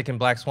fantastic in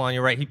Black Swan.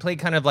 You're right. He played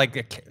kind of like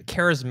a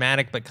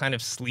charismatic but kind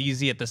of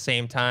sleazy at the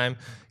same time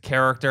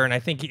character. And I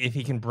think if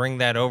he can bring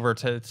that over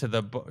to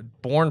the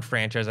Bourne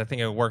franchise, I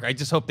think it would work. I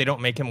just hope they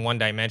don't make him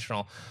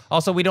one-dimensional.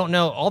 Also, we don't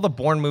know, all the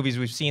Bourne movies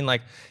we've seen,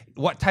 like,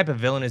 what type of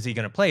villain is he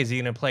going to play? Is he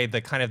going to play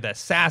the kind of the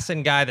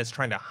assassin guy that's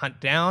trying to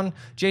hunt down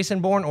Jason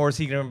Bourne? Or is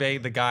he going to be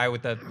the guy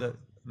with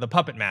the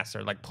puppet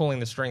master, like pulling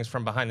the strings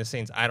from behind the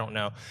scenes? I don't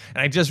know. And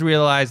I just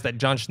realized that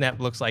Jon Schnepp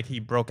looks like he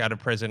broke out of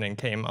prison and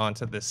came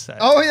onto this set.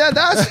 Oh yeah,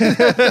 that's the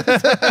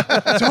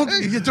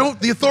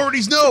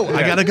authorities know.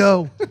 I gotta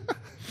go.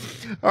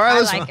 All right,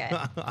 I like it.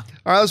 All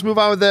right, let's move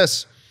on with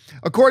this.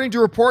 According to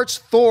reports,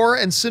 Thor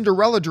and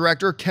Cinderella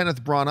director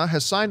Kenneth Branagh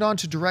has signed on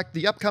to direct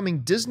the upcoming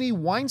Disney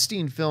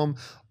Weinstein film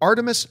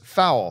Artemis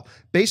Fowl,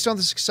 based on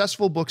the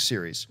successful book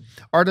series.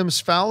 Artemis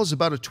Fowl is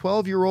about a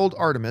 12-year-old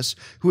Artemis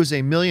who is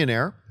a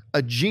millionaire,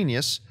 a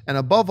genius, and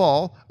above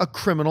all, a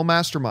criminal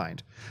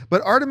mastermind.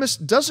 But Artemis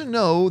doesn't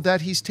know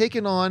that he's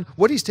taken on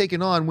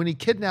when he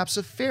kidnaps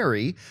a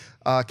fairy,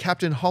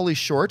 Captain Holly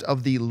Short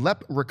of the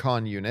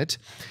Leprechaun Unit,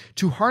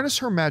 to harness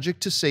her magic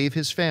to save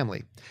his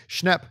family.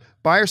 Schnepp,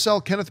 buy or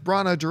sell Kenneth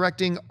Branagh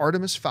directing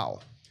Artemis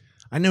Fowl.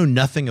 I know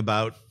nothing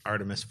about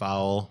Artemis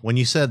Fowl. When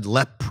you said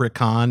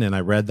leprechaun and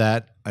I read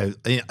that,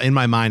 in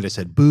my mind I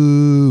said,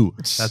 boo.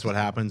 That's what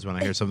happens when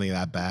I hear something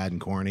that bad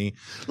and corny.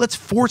 Let's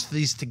force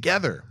these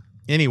together.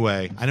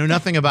 Anyway, I know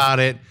nothing about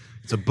it.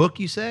 It's a book,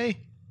 you say?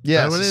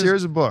 Yeah, it's a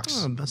series of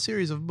books. Oh, a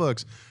series of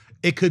books.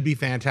 It could be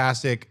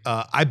fantastic.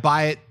 I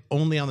buy it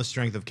only on the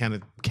strength of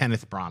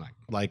Kenneth Branagh.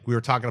 Like we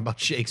were talking about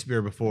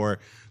Shakespeare before.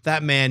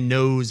 That man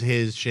knows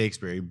his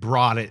Shakespeare. He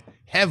brought it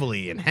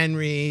heavily in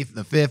Henry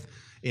V,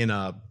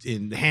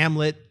 in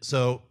Hamlet.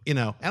 So,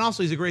 and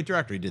also he's a great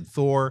director. He did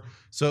Thor.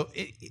 So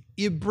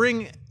you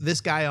bring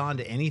this guy on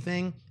to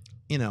anything,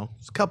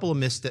 there's a couple of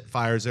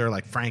misfires there,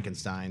 like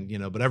Frankenstein,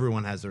 but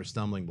everyone has their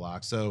stumbling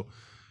blocks. So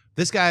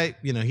this guy,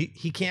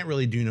 he can't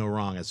really do no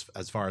wrong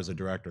as far as a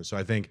director. So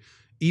I think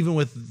even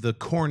with the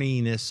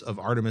corniness of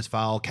Artemis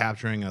Fowl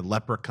capturing a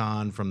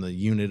leprechaun from the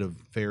unit of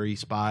fairy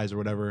spies or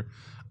whatever,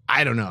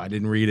 I don't know. I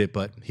didn't read it,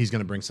 but he's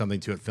going to bring something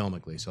to it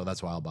filmically. So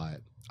that's why I'll buy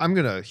it. I'm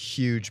going to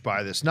huge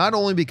buy this, not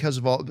only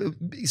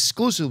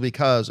exclusively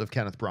because of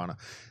Kenneth Branagh.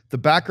 The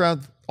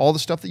background, all the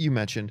stuff that you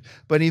mentioned,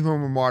 but even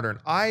more modern.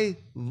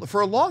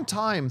 For a long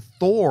time,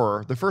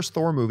 Thor, the first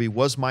Thor movie,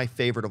 was my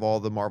favorite of all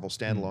the Marvel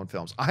standalone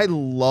films. I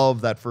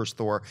love that first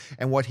Thor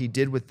and what he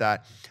did with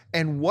that.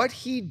 And what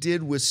he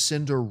did with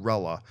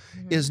Cinderella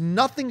is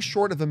nothing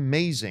short of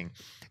amazing.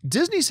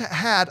 Disney's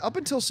had, up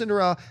until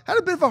Cinderella, had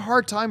a bit of a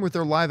hard time with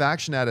their live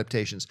action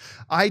adaptations.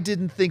 I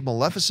didn't think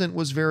Maleficent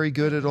was very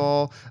good at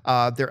all.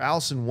 Their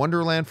Alice in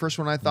Wonderland first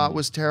one I thought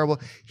was terrible.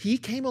 He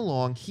came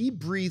along, he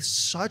breathed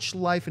such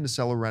life into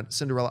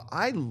Cinderella.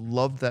 I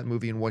loved that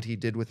movie and what he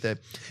did with it.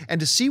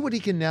 And to see what he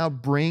can now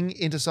bring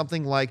into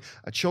something like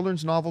a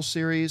children's novel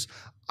series,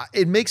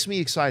 it makes me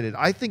excited.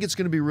 I think it's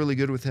going to be really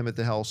good with him at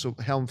the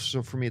helm.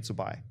 So for me, it's a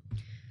buy.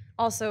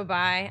 Also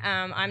buy.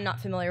 I'm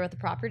not familiar with the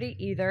property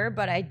either,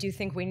 but I do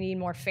think we need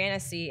more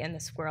fantasy in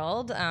this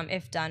world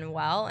if done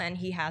well, and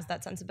he has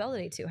that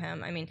sensibility to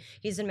him. I mean,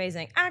 he's an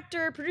amazing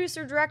actor,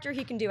 producer, director.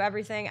 He can do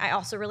everything. I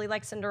also really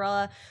like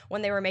Cinderella.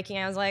 When they were making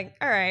it, I was like,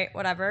 all right,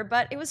 whatever,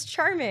 but it was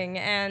charming,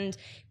 and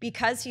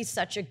because he's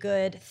such a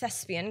good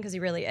thespian, because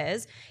he really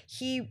is,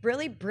 he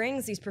really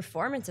brings these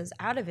performances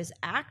out of his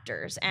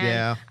actors,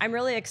 and I'm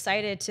really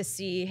excited to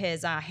see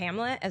his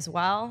Hamlet as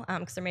well,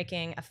 because they're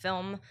making a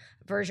film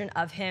version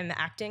of him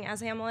acting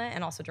as Hamlet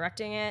and also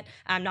directing it.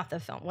 Not the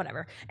film,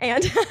 whatever.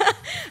 And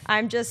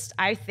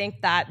I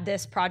think that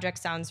this project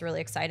sounds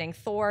really exciting.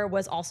 Thor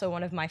was also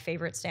one of my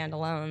favorite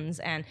standalones,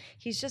 and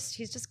he's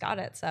just got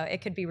it. So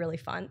it could be really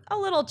fun. A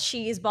little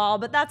cheese ball,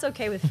 but that's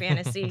okay with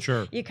fantasy.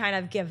 Sure. You kind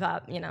of give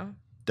up,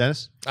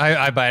 Dennis?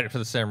 I buy it for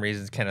the same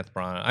reasons, Kenneth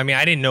Branagh. I mean,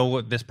 I didn't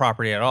know this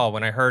property at all.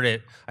 When I heard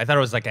it, I thought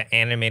it was like an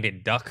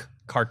animated duck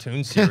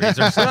cartoon series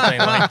or something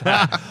like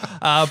that.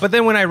 But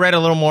then when I read a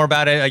little more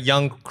about it, a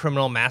young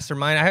criminal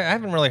mastermind, I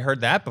haven't really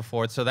heard that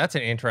before. So that's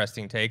an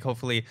interesting take.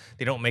 Hopefully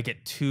they don't make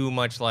it too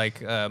much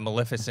like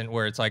Maleficent,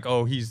 where it's like,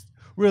 oh, he's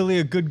really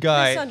a good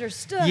guy.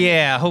 Misunderstood.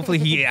 Yeah, hopefully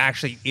he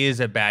actually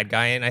is a bad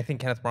guy. And I think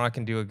Kenneth Branagh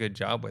can do a good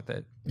job with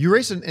it. You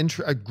raised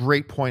a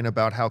great point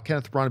about how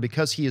Kenneth Branagh,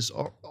 because he is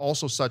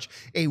also such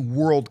a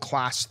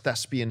world-class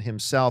thespian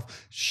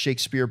himself,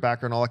 Shakespeare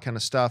background, all that kind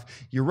of stuff.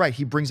 You're right.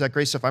 He brings that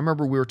great stuff. I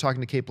remember we were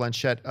talking to Cate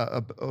Blanchett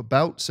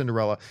about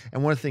Cinderella,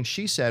 and one of the things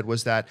she said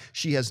was that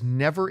she has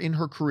never in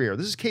her career,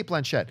 this is Cate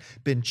Blanchett,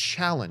 been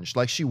challenged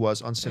like she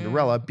was on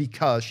Cinderella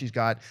because she's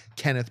got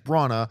Kenneth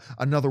Branagh,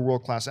 another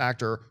world-class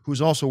actor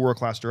who's also a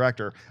world-class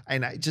director.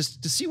 And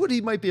just to see what he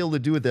might be able to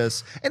do with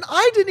this. And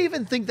I didn't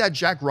even think that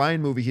Jack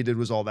Ryan movie he did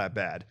was all that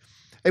bad.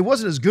 It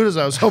wasn't as good as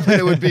I was hoping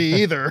it would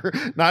be either.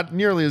 Not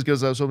nearly as good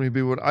as I was hoping it would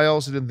be, but I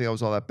also didn't think it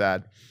was all that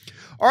bad.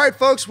 All right,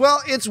 folks.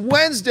 Well, it's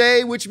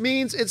Wednesday, which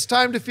means it's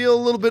time to feel a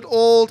little bit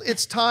old.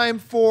 It's time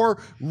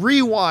for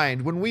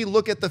Rewind, when we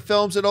look at the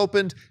films that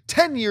opened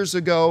 10 years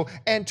ago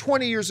and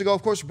 20 years ago,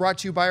 of course, brought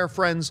to you by our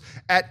friends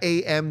at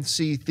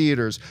AMC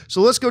Theatres.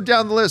 So let's go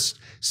down the list.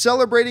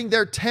 Celebrating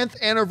their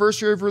 10th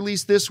anniversary of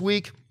release this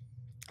week,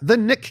 the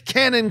Nick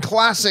Cannon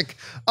classic,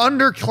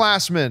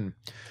 Underclassmen.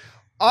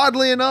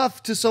 Oddly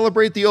enough, to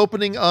celebrate the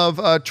opening of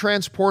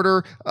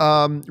Transporter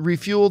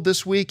Refueled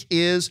this week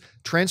is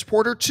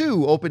Transporter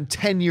 2, opened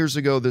 10 years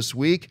ago this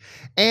week,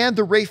 and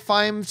the Ralph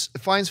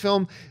Fiennes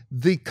film,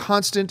 The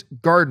Constant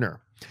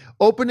Gardener,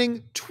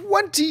 opening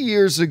 20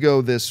 years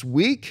ago this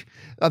week.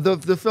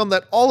 The film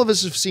that all of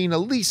us have seen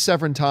at least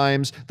 7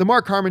 times, the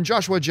Mark Harmon,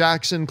 Joshua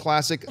Jackson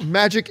classic,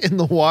 Magic in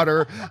the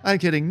Water. I'm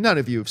kidding, none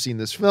of you have seen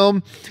this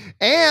film.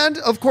 And,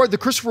 of course, the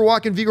Christopher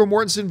Walken, Viggo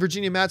Mortensen,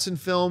 Virginia Madsen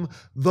film,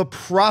 The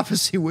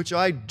Prophecy, which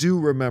I do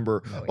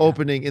remember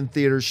opening in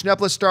theaters.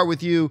 Schnepp, let's start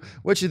with you.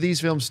 Which of these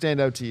films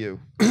stand out to you?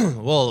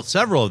 Well,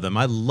 several of them.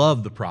 I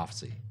love The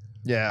Prophecy.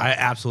 Yeah. I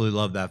absolutely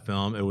love that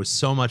film. It was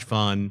so much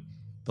fun.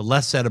 The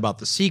less said about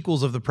the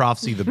sequels of The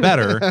Prophecy, the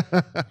better.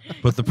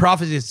 But The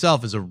Prophecy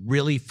itself is a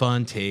really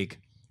fun take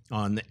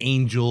on the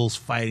angels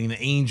fighting the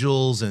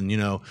angels, and, you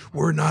know,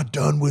 we're not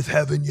done with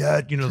heaven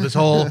yet. You know, this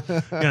whole,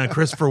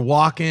 Christopher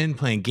Walken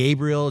playing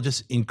Gabriel,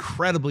 just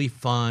incredibly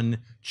fun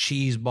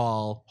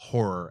cheeseball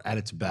horror at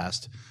its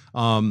best.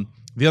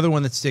 The other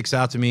one that sticks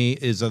out to me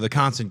is The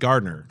Constant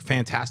Gardener.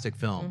 Fantastic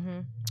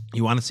film.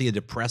 You want to see a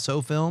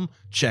depresso film?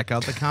 Check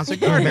out The Constant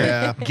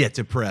Gardener. Get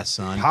depressed,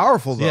 son.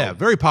 Powerful, though. Yeah,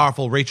 very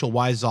powerful. Rachel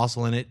Weisz is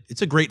also in it.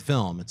 It's a great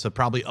film. It's a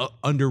probably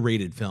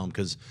underrated film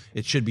because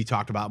it should be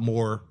talked about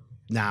more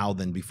now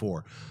than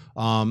before.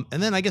 And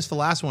then I guess the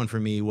last one for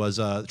me was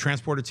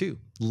Transporter 2.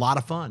 A lot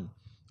of fun.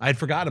 I had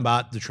forgotten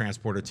about the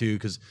Transporter 2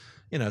 because,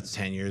 it's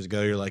 10 years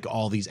ago. You're like,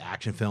 all these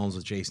action films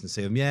with Jason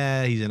Statham.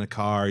 Yeah, he's in a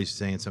car. He's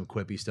saying some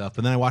quippy stuff.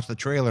 But then I watched the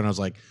trailer and I was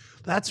like,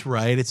 that's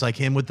right. It's like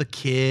him with the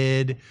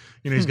kid.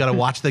 He's got to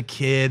watch the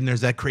kid, and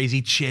there's that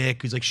crazy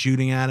chick who's like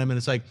shooting at him. And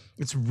it's like,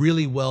 it's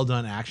really well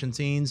done action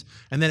scenes.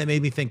 And then it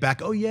made me think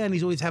back, oh yeah, and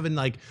he's always having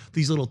like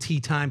these little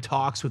tea time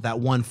talks with that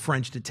one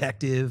French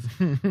detective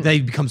that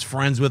he becomes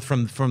friends with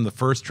from the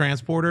first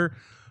Transporter.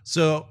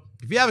 So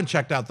if you haven't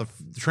checked out the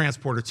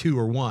Transporter 2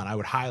 or 1, I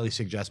would highly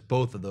suggest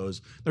both of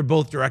those. They're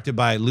both directed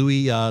by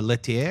Louis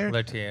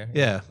Leterrier.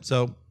 Yeah.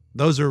 So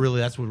those are really,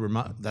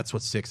 that's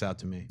what sticks out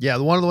to me. Yeah,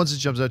 one of the ones that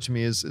jumps out to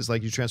me is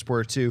like you,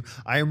 Transporter 2.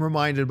 I am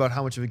reminded about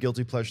how much of a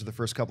guilty pleasure the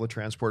first couple of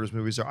Transporters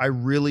movies are. I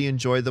really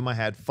enjoyed them. I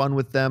had fun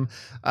with them.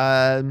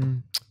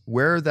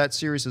 Where that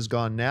series has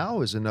gone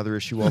now is another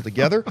issue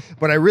altogether,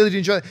 but I really did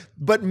enjoy it.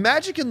 But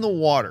Magic in the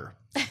Water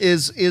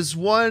is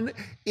one,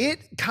 it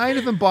kind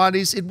of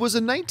embodies, it was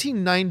a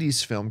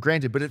 1990s film,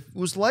 granted, but it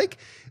was like,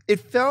 it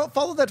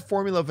followed that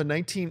formula of a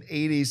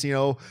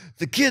 1980s,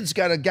 the kids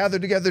got to gather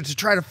together to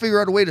try to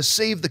figure out a way to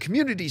save the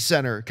community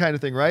center kind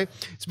of thing, right?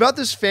 It's about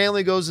this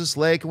family goes to this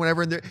lake and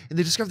whatever, and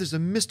they discover there's a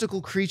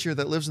mystical creature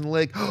that lives in the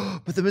lake,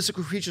 but the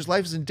mystical creature's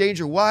life is in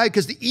danger. Why?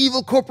 Because the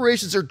evil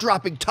corporations are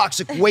dropping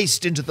toxic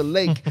waste into the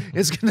lake.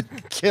 It's going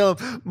to kill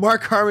him.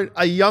 Mark Harmon,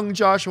 a young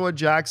Joshua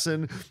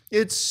Jackson.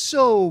 It's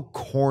so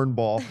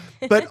cornball.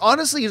 But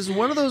honestly, it's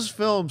one of those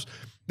films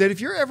that if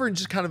you're ever in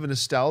just kind of a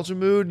nostalgia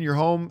mood and you're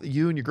home,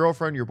 you and your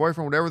girlfriend, your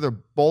boyfriend, whatever, their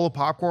bowl of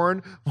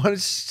popcorn, want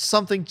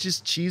something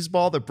just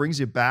cheeseball that brings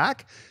you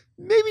back,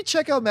 maybe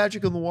check out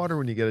Magic in the Water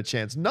when you get a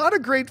chance. Not a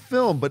great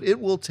film, but it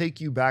will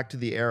take you back to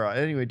the era.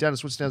 Anyway,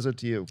 Dennis, what stands out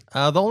to you?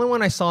 The only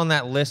one I saw on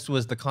that list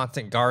was The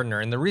Constant Gardener.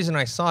 And the reason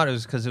I saw it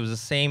was because it was the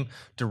same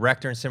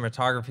director and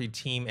cinematography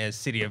team as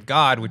City of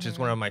God, which is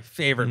one of my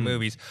favorite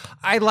movies.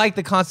 I like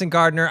The Constant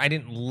Gardener. I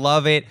didn't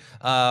love it.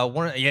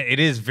 It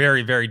is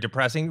very, very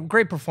depressing.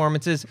 Great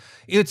performances.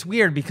 It's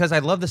weird because I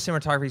love the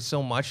cinematography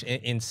so much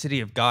in City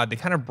of God. They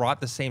kind of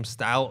brought the same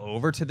style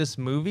over to this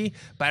movie,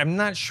 but I'm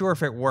not sure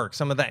if it works.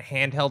 Some of that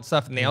handheld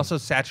stuff, and they also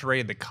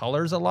saturated the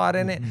colors a lot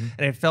in it, and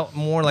it felt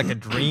more like a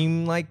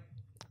dream-like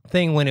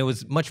thing when it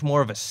was much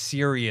more of a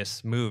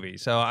serious movie.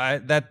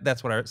 So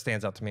that's what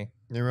stands out to me.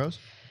 Rose?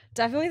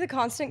 Definitely The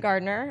Constant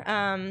Gardener.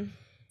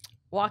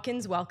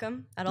 Walken's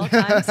welcome at all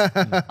times.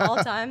 All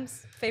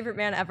times. Favorite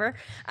man ever.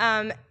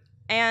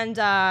 And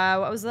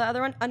what was the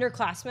other one?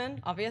 Underclassmen,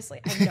 obviously.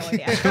 I have no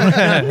idea. I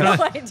have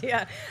no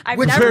idea. I've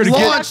Which never seen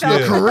that launched the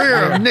film.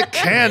 career of Nick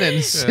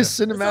Cannon's It's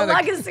a cinematic.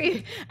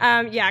 legacy.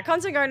 Yeah,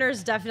 Constant Gardener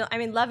is definitely. I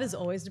mean, Love is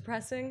always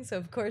depressing, so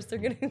of course they're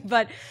gonna.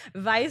 But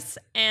Vice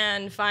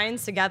and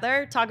Fiennes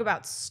together talk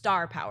about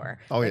star power.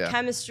 Oh, the yeah.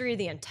 chemistry,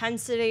 the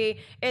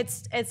intensity.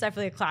 It's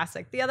definitely a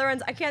classic. The other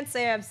ones, I can't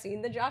say I've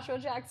seen the Joshua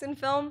Jackson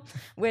film,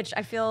 which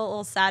I feel a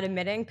little sad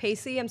admitting.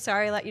 Pacey, I'm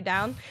sorry I let you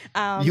down.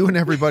 You and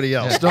everybody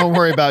else. Don't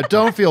worry about it.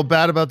 Don't feel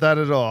bad about that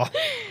at all.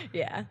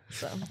 Yeah.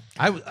 So.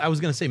 I was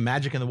going to say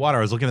Magic in the Water.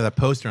 I was looking at that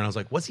poster and I was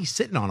like, was he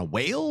sitting on a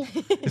whale?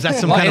 Is that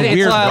some Well, kind of it's,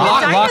 weird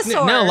rock?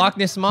 Dinosaur. Loch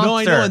Ness Monster. No,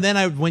 I know. And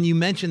then when you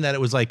mentioned that it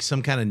was like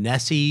some kind of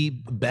Bessie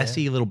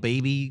little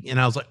baby,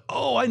 and I was like,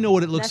 oh, I know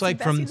what it looks Nessie, like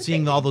Bessie from the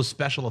seeing baby. all those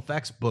special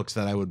effects books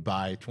that I would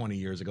buy 20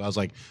 years ago. I was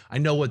like, I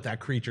know what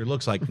that creature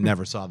looks like.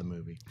 Never saw the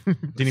movie.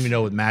 Didn't even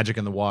know with Magic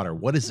in the Water.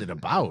 What is it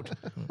about?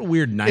 What a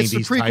weird 90s It's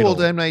the prequel title.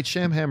 to M. Night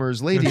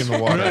Shyamalan's Lady in the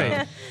Water.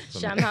 Right.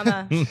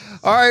 Shamhama.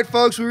 All right,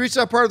 folks, we reached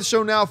that part of the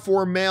show now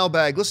for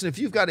mailbag. Listen, if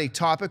you've got a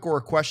topic or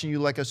a question you'd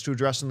like us to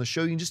address on the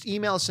show, you can just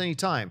email us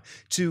anytime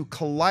to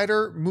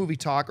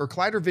collidermovietalk or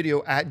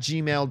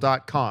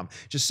collidervideo@gmail.com.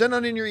 Just send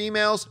on in your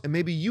emails and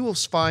maybe you will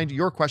find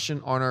your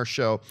question on our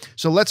show.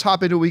 So let's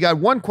hop into it. We got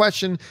one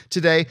question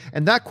today,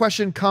 and that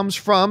question comes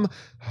from,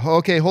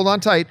 okay, hold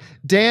on tight,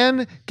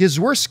 Dan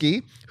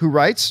Gizwerski, who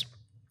writes,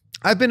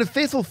 I've been a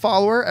faithful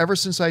follower ever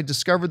since I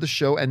discovered the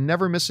show and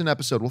never miss an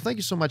episode. Well, thank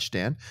you so much,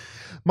 Dan.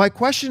 My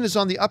question is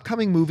on the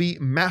upcoming movie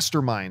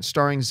Masterminds,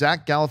 starring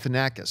Zach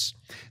Galifianakis.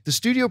 The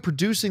studio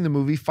producing the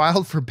movie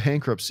filed for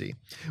bankruptcy.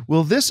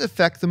 Will this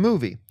affect the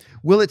movie?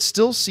 Will it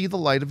still see the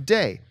light of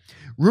day?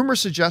 Rumors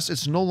suggest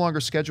it's no longer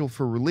scheduled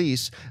for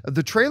release.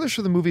 The trailers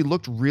for the movie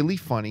looked really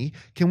funny.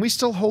 Can we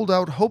still hold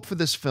out hope for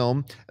this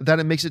film that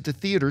it makes it to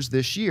theaters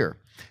this year?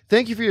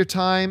 Thank you for your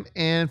time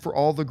and for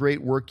all the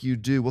great work you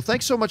do. Well,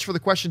 thanks so much for the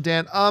question,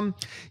 Dan.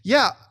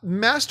 Yeah,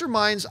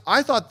 Masterminds,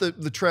 I thought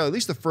the trailer, at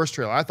least the first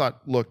trailer, I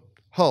thought looked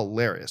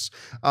hilarious.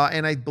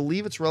 And I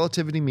believe it's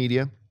Relativity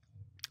Media.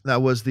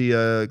 That was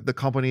the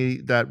company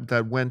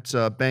that went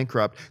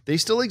bankrupt. They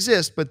still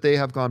exist, but they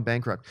have gone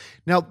bankrupt.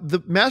 Now, the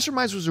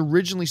Masterminds was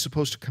originally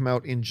supposed to come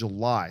out in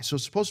July, so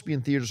it's supposed to be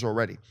in theaters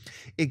already.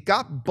 It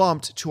got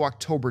bumped to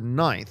October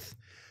 9th,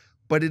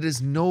 but it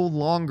is no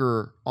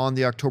longer on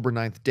the October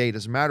 9th date.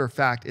 As a matter of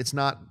fact, it's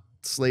not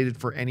slated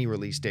for any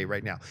release date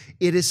right now.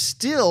 It is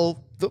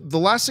still, the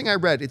last thing I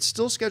read, it's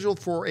still scheduled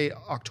for a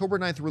October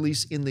 9th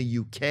release in the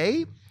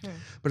UK.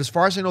 But as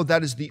far as I know,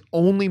 that is the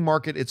only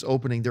market it's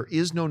opening. There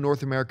is no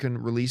North American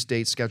release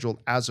date scheduled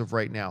as of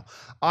right now.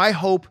 I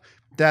hope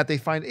that they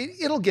find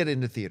it'll get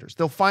into theaters.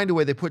 They'll find a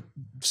way.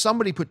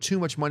 Somebody put too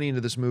much money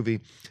into this movie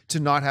to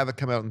not have it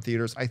come out in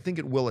theaters. I think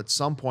it will at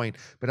some point,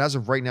 but as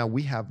of right now,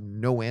 we have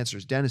no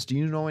answers. Dennis, do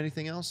you know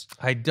anything else?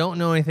 I don't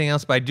know anything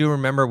else, but I do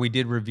remember we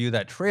did review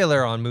that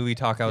trailer on Movie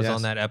Talk. I was Yes.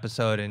 on that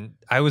episode, and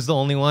I was the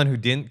only one who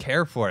didn't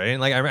care for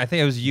it. I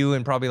think it was you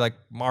and probably like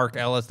Mark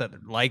Ellis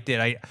that liked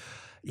it.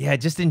 It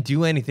just didn't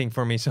do anything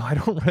for me, so I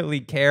don't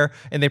really care.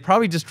 And they're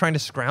probably just trying to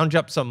scrounge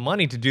up some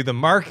money to do the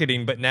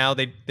marketing, but now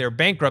they're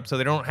bankrupt, so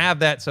they don't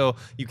have that, so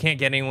you can't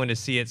get anyone to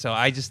see it. So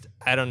I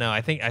don't know.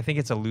 I think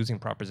it's a losing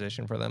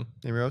proposition for them.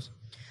 Amy Rose?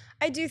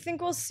 I do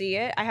think we'll see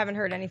it. I haven't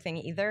heard anything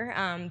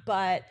either.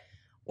 But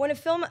when a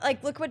film,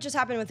 like, look what just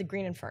happened with The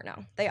Green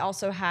Inferno. They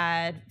also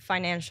had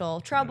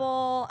financial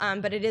trouble,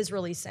 but it is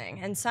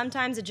releasing. And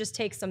sometimes it just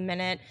takes a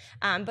minute.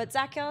 But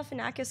Zach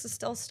Galifianakis is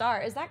still a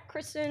star. Is that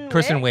Kristen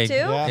Wiig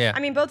too? Yeah.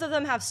 I mean, both of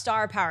them have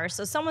star power.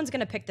 So someone's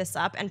going to pick this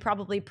up, and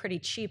probably pretty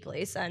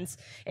cheaply since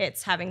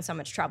it's having so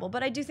much trouble.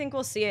 But I do think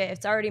we'll see it.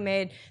 It's already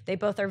made. They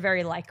both are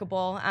very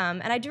likable.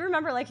 And I do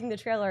remember liking the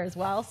trailer as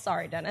well.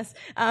 Sorry, Dennis.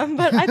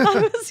 But I thought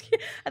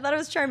it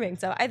was charming.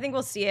 So I think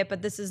we'll see it.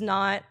 But this is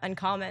not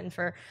uncommon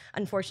for,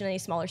 unfortunately,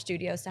 smaller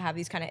studios to have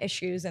these kind of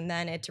issues and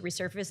then it to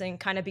resurface and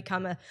kind of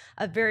become a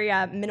very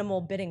minimal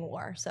bidding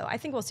war. So I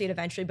think we'll see it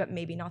eventually, but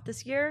maybe not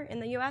this year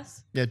in the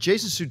US. Yeah,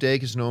 Jason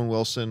Sudeikis and Owen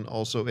Wilson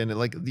also in it.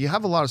 Like, you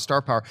have a lot of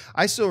star power.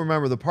 I still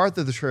remember the part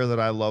of the trailer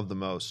that I love the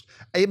most.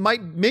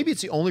 Maybe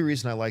it's the only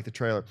reason I like the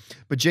trailer,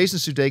 but Jason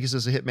Sudeikis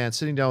as a hitman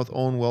sitting down with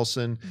Owen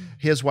Wilson,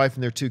 his wife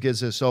and their two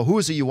kids says, so who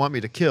is it you want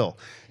me to kill?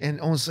 And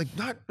Owen's like,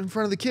 not in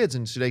front of the kids.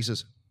 And Sudeikis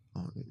says,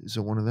 oh, is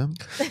it one of them?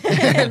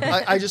 And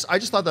I just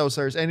thought that was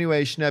hilarious.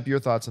 Anyway, Schnepp, your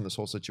thoughts on this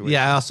whole situation?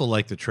 Yeah, I also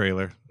like the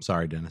trailer.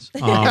 Sorry, Dennis.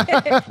 Damn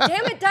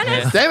it,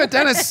 Dennis! Damn it,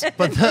 Dennis!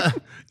 But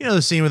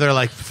the scene where they're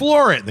like,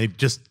 floor it, and they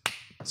just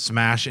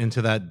smash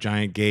into that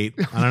giant gate.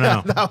 I don't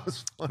know. That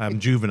was funny. I'm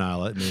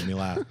juvenile. It made me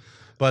laugh.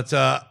 But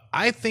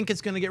I think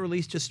it's going to get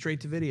released just straight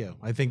to video.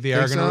 I think they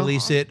are going to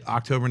release it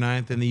October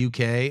 9th in the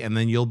UK, and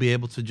then you'll be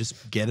able to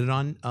just get it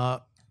on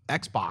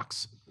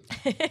Xbox.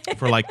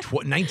 For like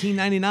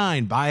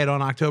 $19.99, buy it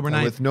on October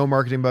 9th. With no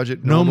marketing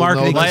budget. No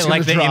marketing that's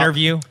like gonna the drop.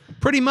 interview.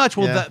 Pretty much.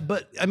 Well, Yeah.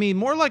 but I mean,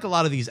 more like a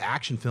lot of these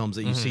action films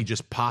that you see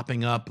just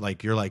popping up.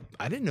 Like, you're like,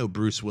 I didn't know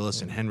Bruce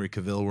Willis and Henry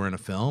Cavill were in a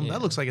film.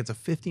 That looks like it's a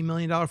 $50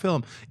 million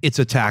film. It's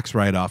a tax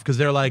write-off because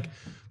they're like,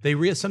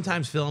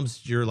 sometimes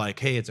films, you're like,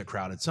 hey, it's a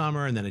crowded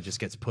summer, and then it just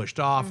gets pushed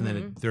off, and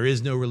then there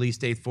is no release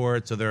date for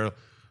it. So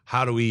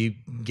how do we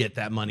get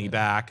that money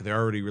back? They're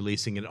already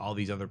releasing it all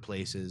these other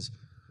places.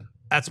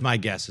 That's my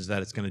guess, is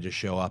that it's going to just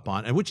show up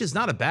on, and which is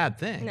not a bad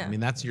thing. No. I mean,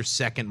 that's your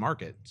second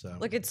market. So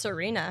Look at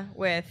Serena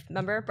with,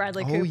 remember,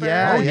 Bradley Oh, Cooper?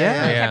 yeah, It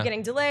yeah. kept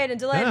getting delayed and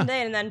delayed and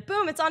delayed, and then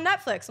boom, it's on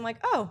Netflix. I'm like,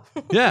 oh.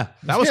 yeah,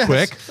 that was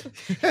quick.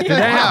 Did that happen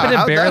how'd to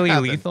that Barely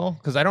happen? Lethal?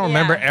 Because I don't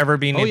remember ever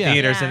being in yeah.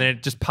 theaters, Yeah. and then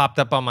it just popped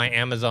up on my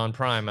Amazon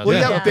Prime. I was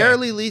Well, like, yeah, Yeah.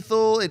 Barely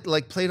Lethal. It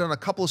like played on a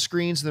couple of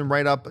screens, and then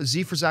right up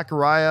Z for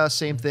Zachariah,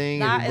 same thing.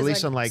 That it is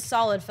released like on like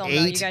solid film, though.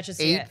 You guys should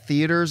see eight it.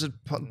 theaters. It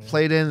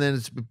played in, then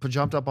it's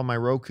jumped up on my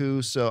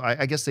Roku. So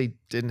I guess they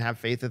didn't have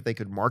faith that they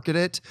could market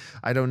it.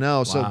 I don't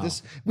know. So Wow.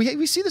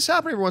 we see this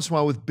happen every once in a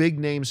while with big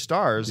name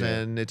stars, Yeah.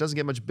 and it doesn't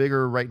get much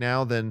bigger right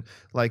now than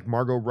like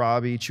Margot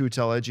Robbie,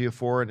 Chiwetel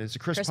Ejiofor, and it's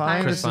Chris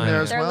Pine Chris is in there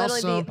Pine. as They're well. literally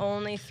So the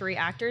only 3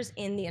 actors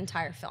in the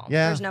entire film.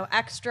 Yeah. There's no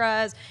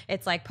extras.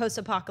 It's like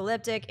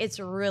post-apocalyptic. It's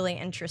really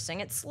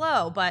interesting. It's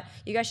slow, but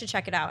you guys should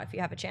check it out if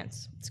you have a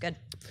chance. It's good.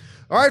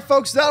 all right,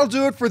 folks, that'll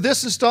do it for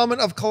this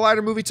installment of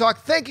Collider Movie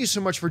Talk. Thank you so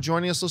much for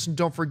joining us. Listen,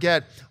 don't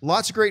forget,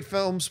 lots of great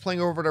films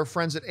playing over at our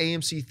friends at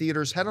AMC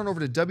Theaters. Head on over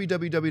to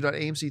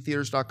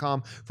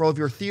www.amctheaters.com for all of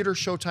your theater,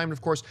 showtime, and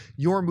of course,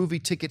 your movie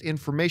ticket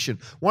information.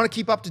 Want to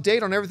keep up to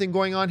date on everything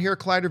going on here at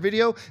Collider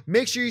Video?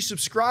 Make sure you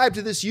subscribe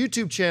to this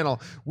YouTube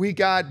channel. We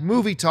got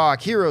Movie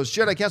Talk, Heroes,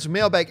 Jedi Council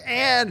Mailbag,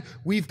 and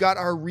we've got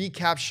our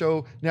Recap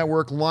Show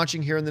Network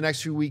launching here in the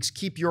next few weeks.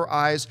 Keep your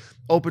eyes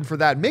open for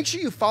that. Make sure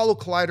you follow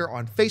Collider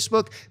on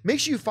Facebook. Make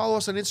sure you follow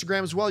us on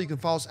Instagram as well. You can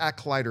follow us at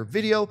Collider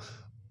Video.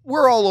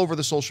 We're all over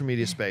the social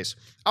media space.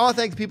 I want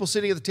to thank the people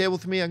sitting at the table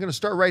with me. I'm going to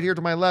start right here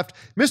to my left.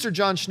 Mr.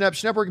 Jon Schnepp.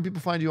 Schnepp, where can people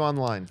find you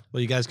online?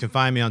 Well, you guys can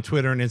find me on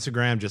Twitter and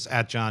Instagram, just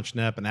at Jon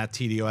Schnepp and at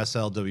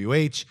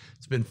TDOSLWH.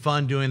 It's been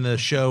fun doing the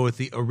show with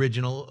the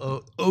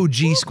original OG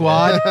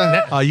squad.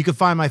 You can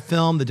find my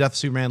film, The Death of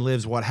Superman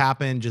Lives, What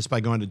Happened, just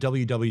by going to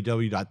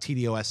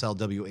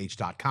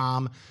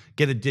www.tdoslwh.com.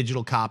 Get a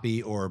digital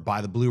copy or buy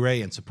the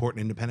Blu-ray and support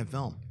an independent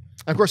film.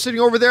 And of course, sitting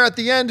over there at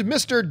the end,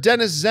 Mr.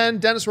 Dennis Zen.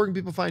 Dennis, where can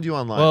people find you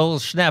online? well,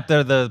 Schnepp,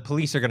 the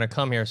police are going to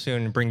come here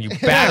soon and bring you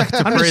back to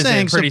I'm just prison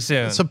saying, pretty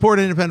soon. support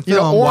an independent You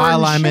know, film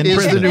while Orange I'm in is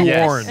prison. the new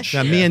Yes. orange.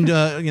 Yeah, me and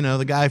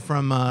the guy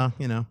from John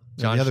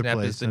the other Schnepp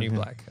place. is the new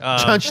black.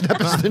 Jon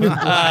Schnepp is the new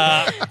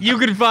You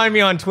can find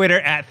me on Twitter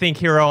at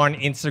ThinkHero, on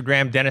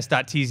Instagram,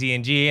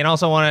 Dennis.tzng. And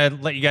also want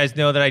to let you guys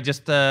know that I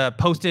just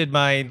posted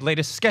my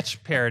latest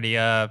sketch parody.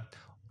 What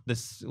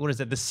is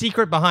it? The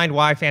Secret Behind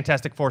Why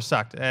Fantastic Four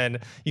Sucked. And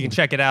you can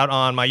check it out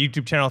on my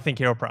YouTube channel, Think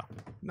Hero Pro.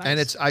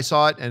 And I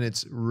saw it, and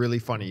it's really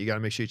funny. You got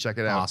to make sure you check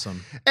it out.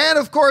 Awesome. And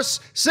of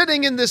course,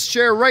 sitting in this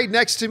chair right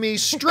next to me,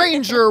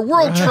 stranger,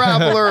 world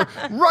traveler,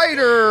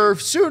 writer,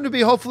 soon to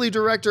be hopefully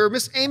director,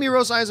 Miss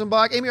Amirose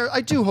Eisenbach. Amy,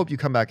 I do hope you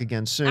come back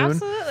again soon.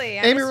 Absolutely.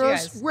 I Amy miss you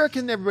Rose, guys. where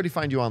can everybody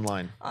find you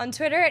online? On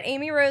Twitter at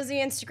Amy Rosie,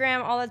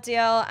 Instagram, all that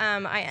deal.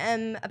 I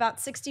am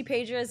about 60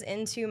 pages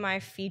into my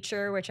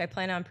feature, which I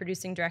plan on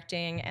producing,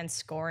 directing, and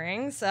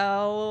scoring.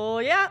 So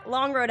yeah,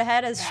 long road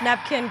ahead, as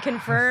Schnepp can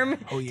confirm.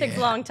 Takes a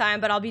long time,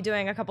 but I'll be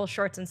doing a couple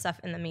shorts and stuff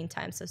in the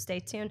meantime. So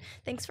stay tuned.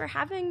 Thanks for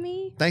having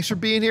me. Thanks for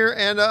being here.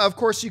 And of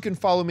course, you can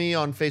follow me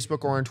on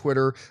Facebook or on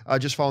Twitter.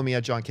 Just follow me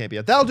at Jon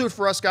Campea. That'll do it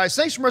for us, guys.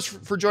 Thanks so much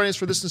for joining us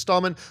for this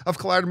installment of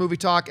Collider Movie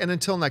Talk. And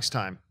until next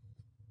time,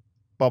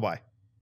 bye-bye.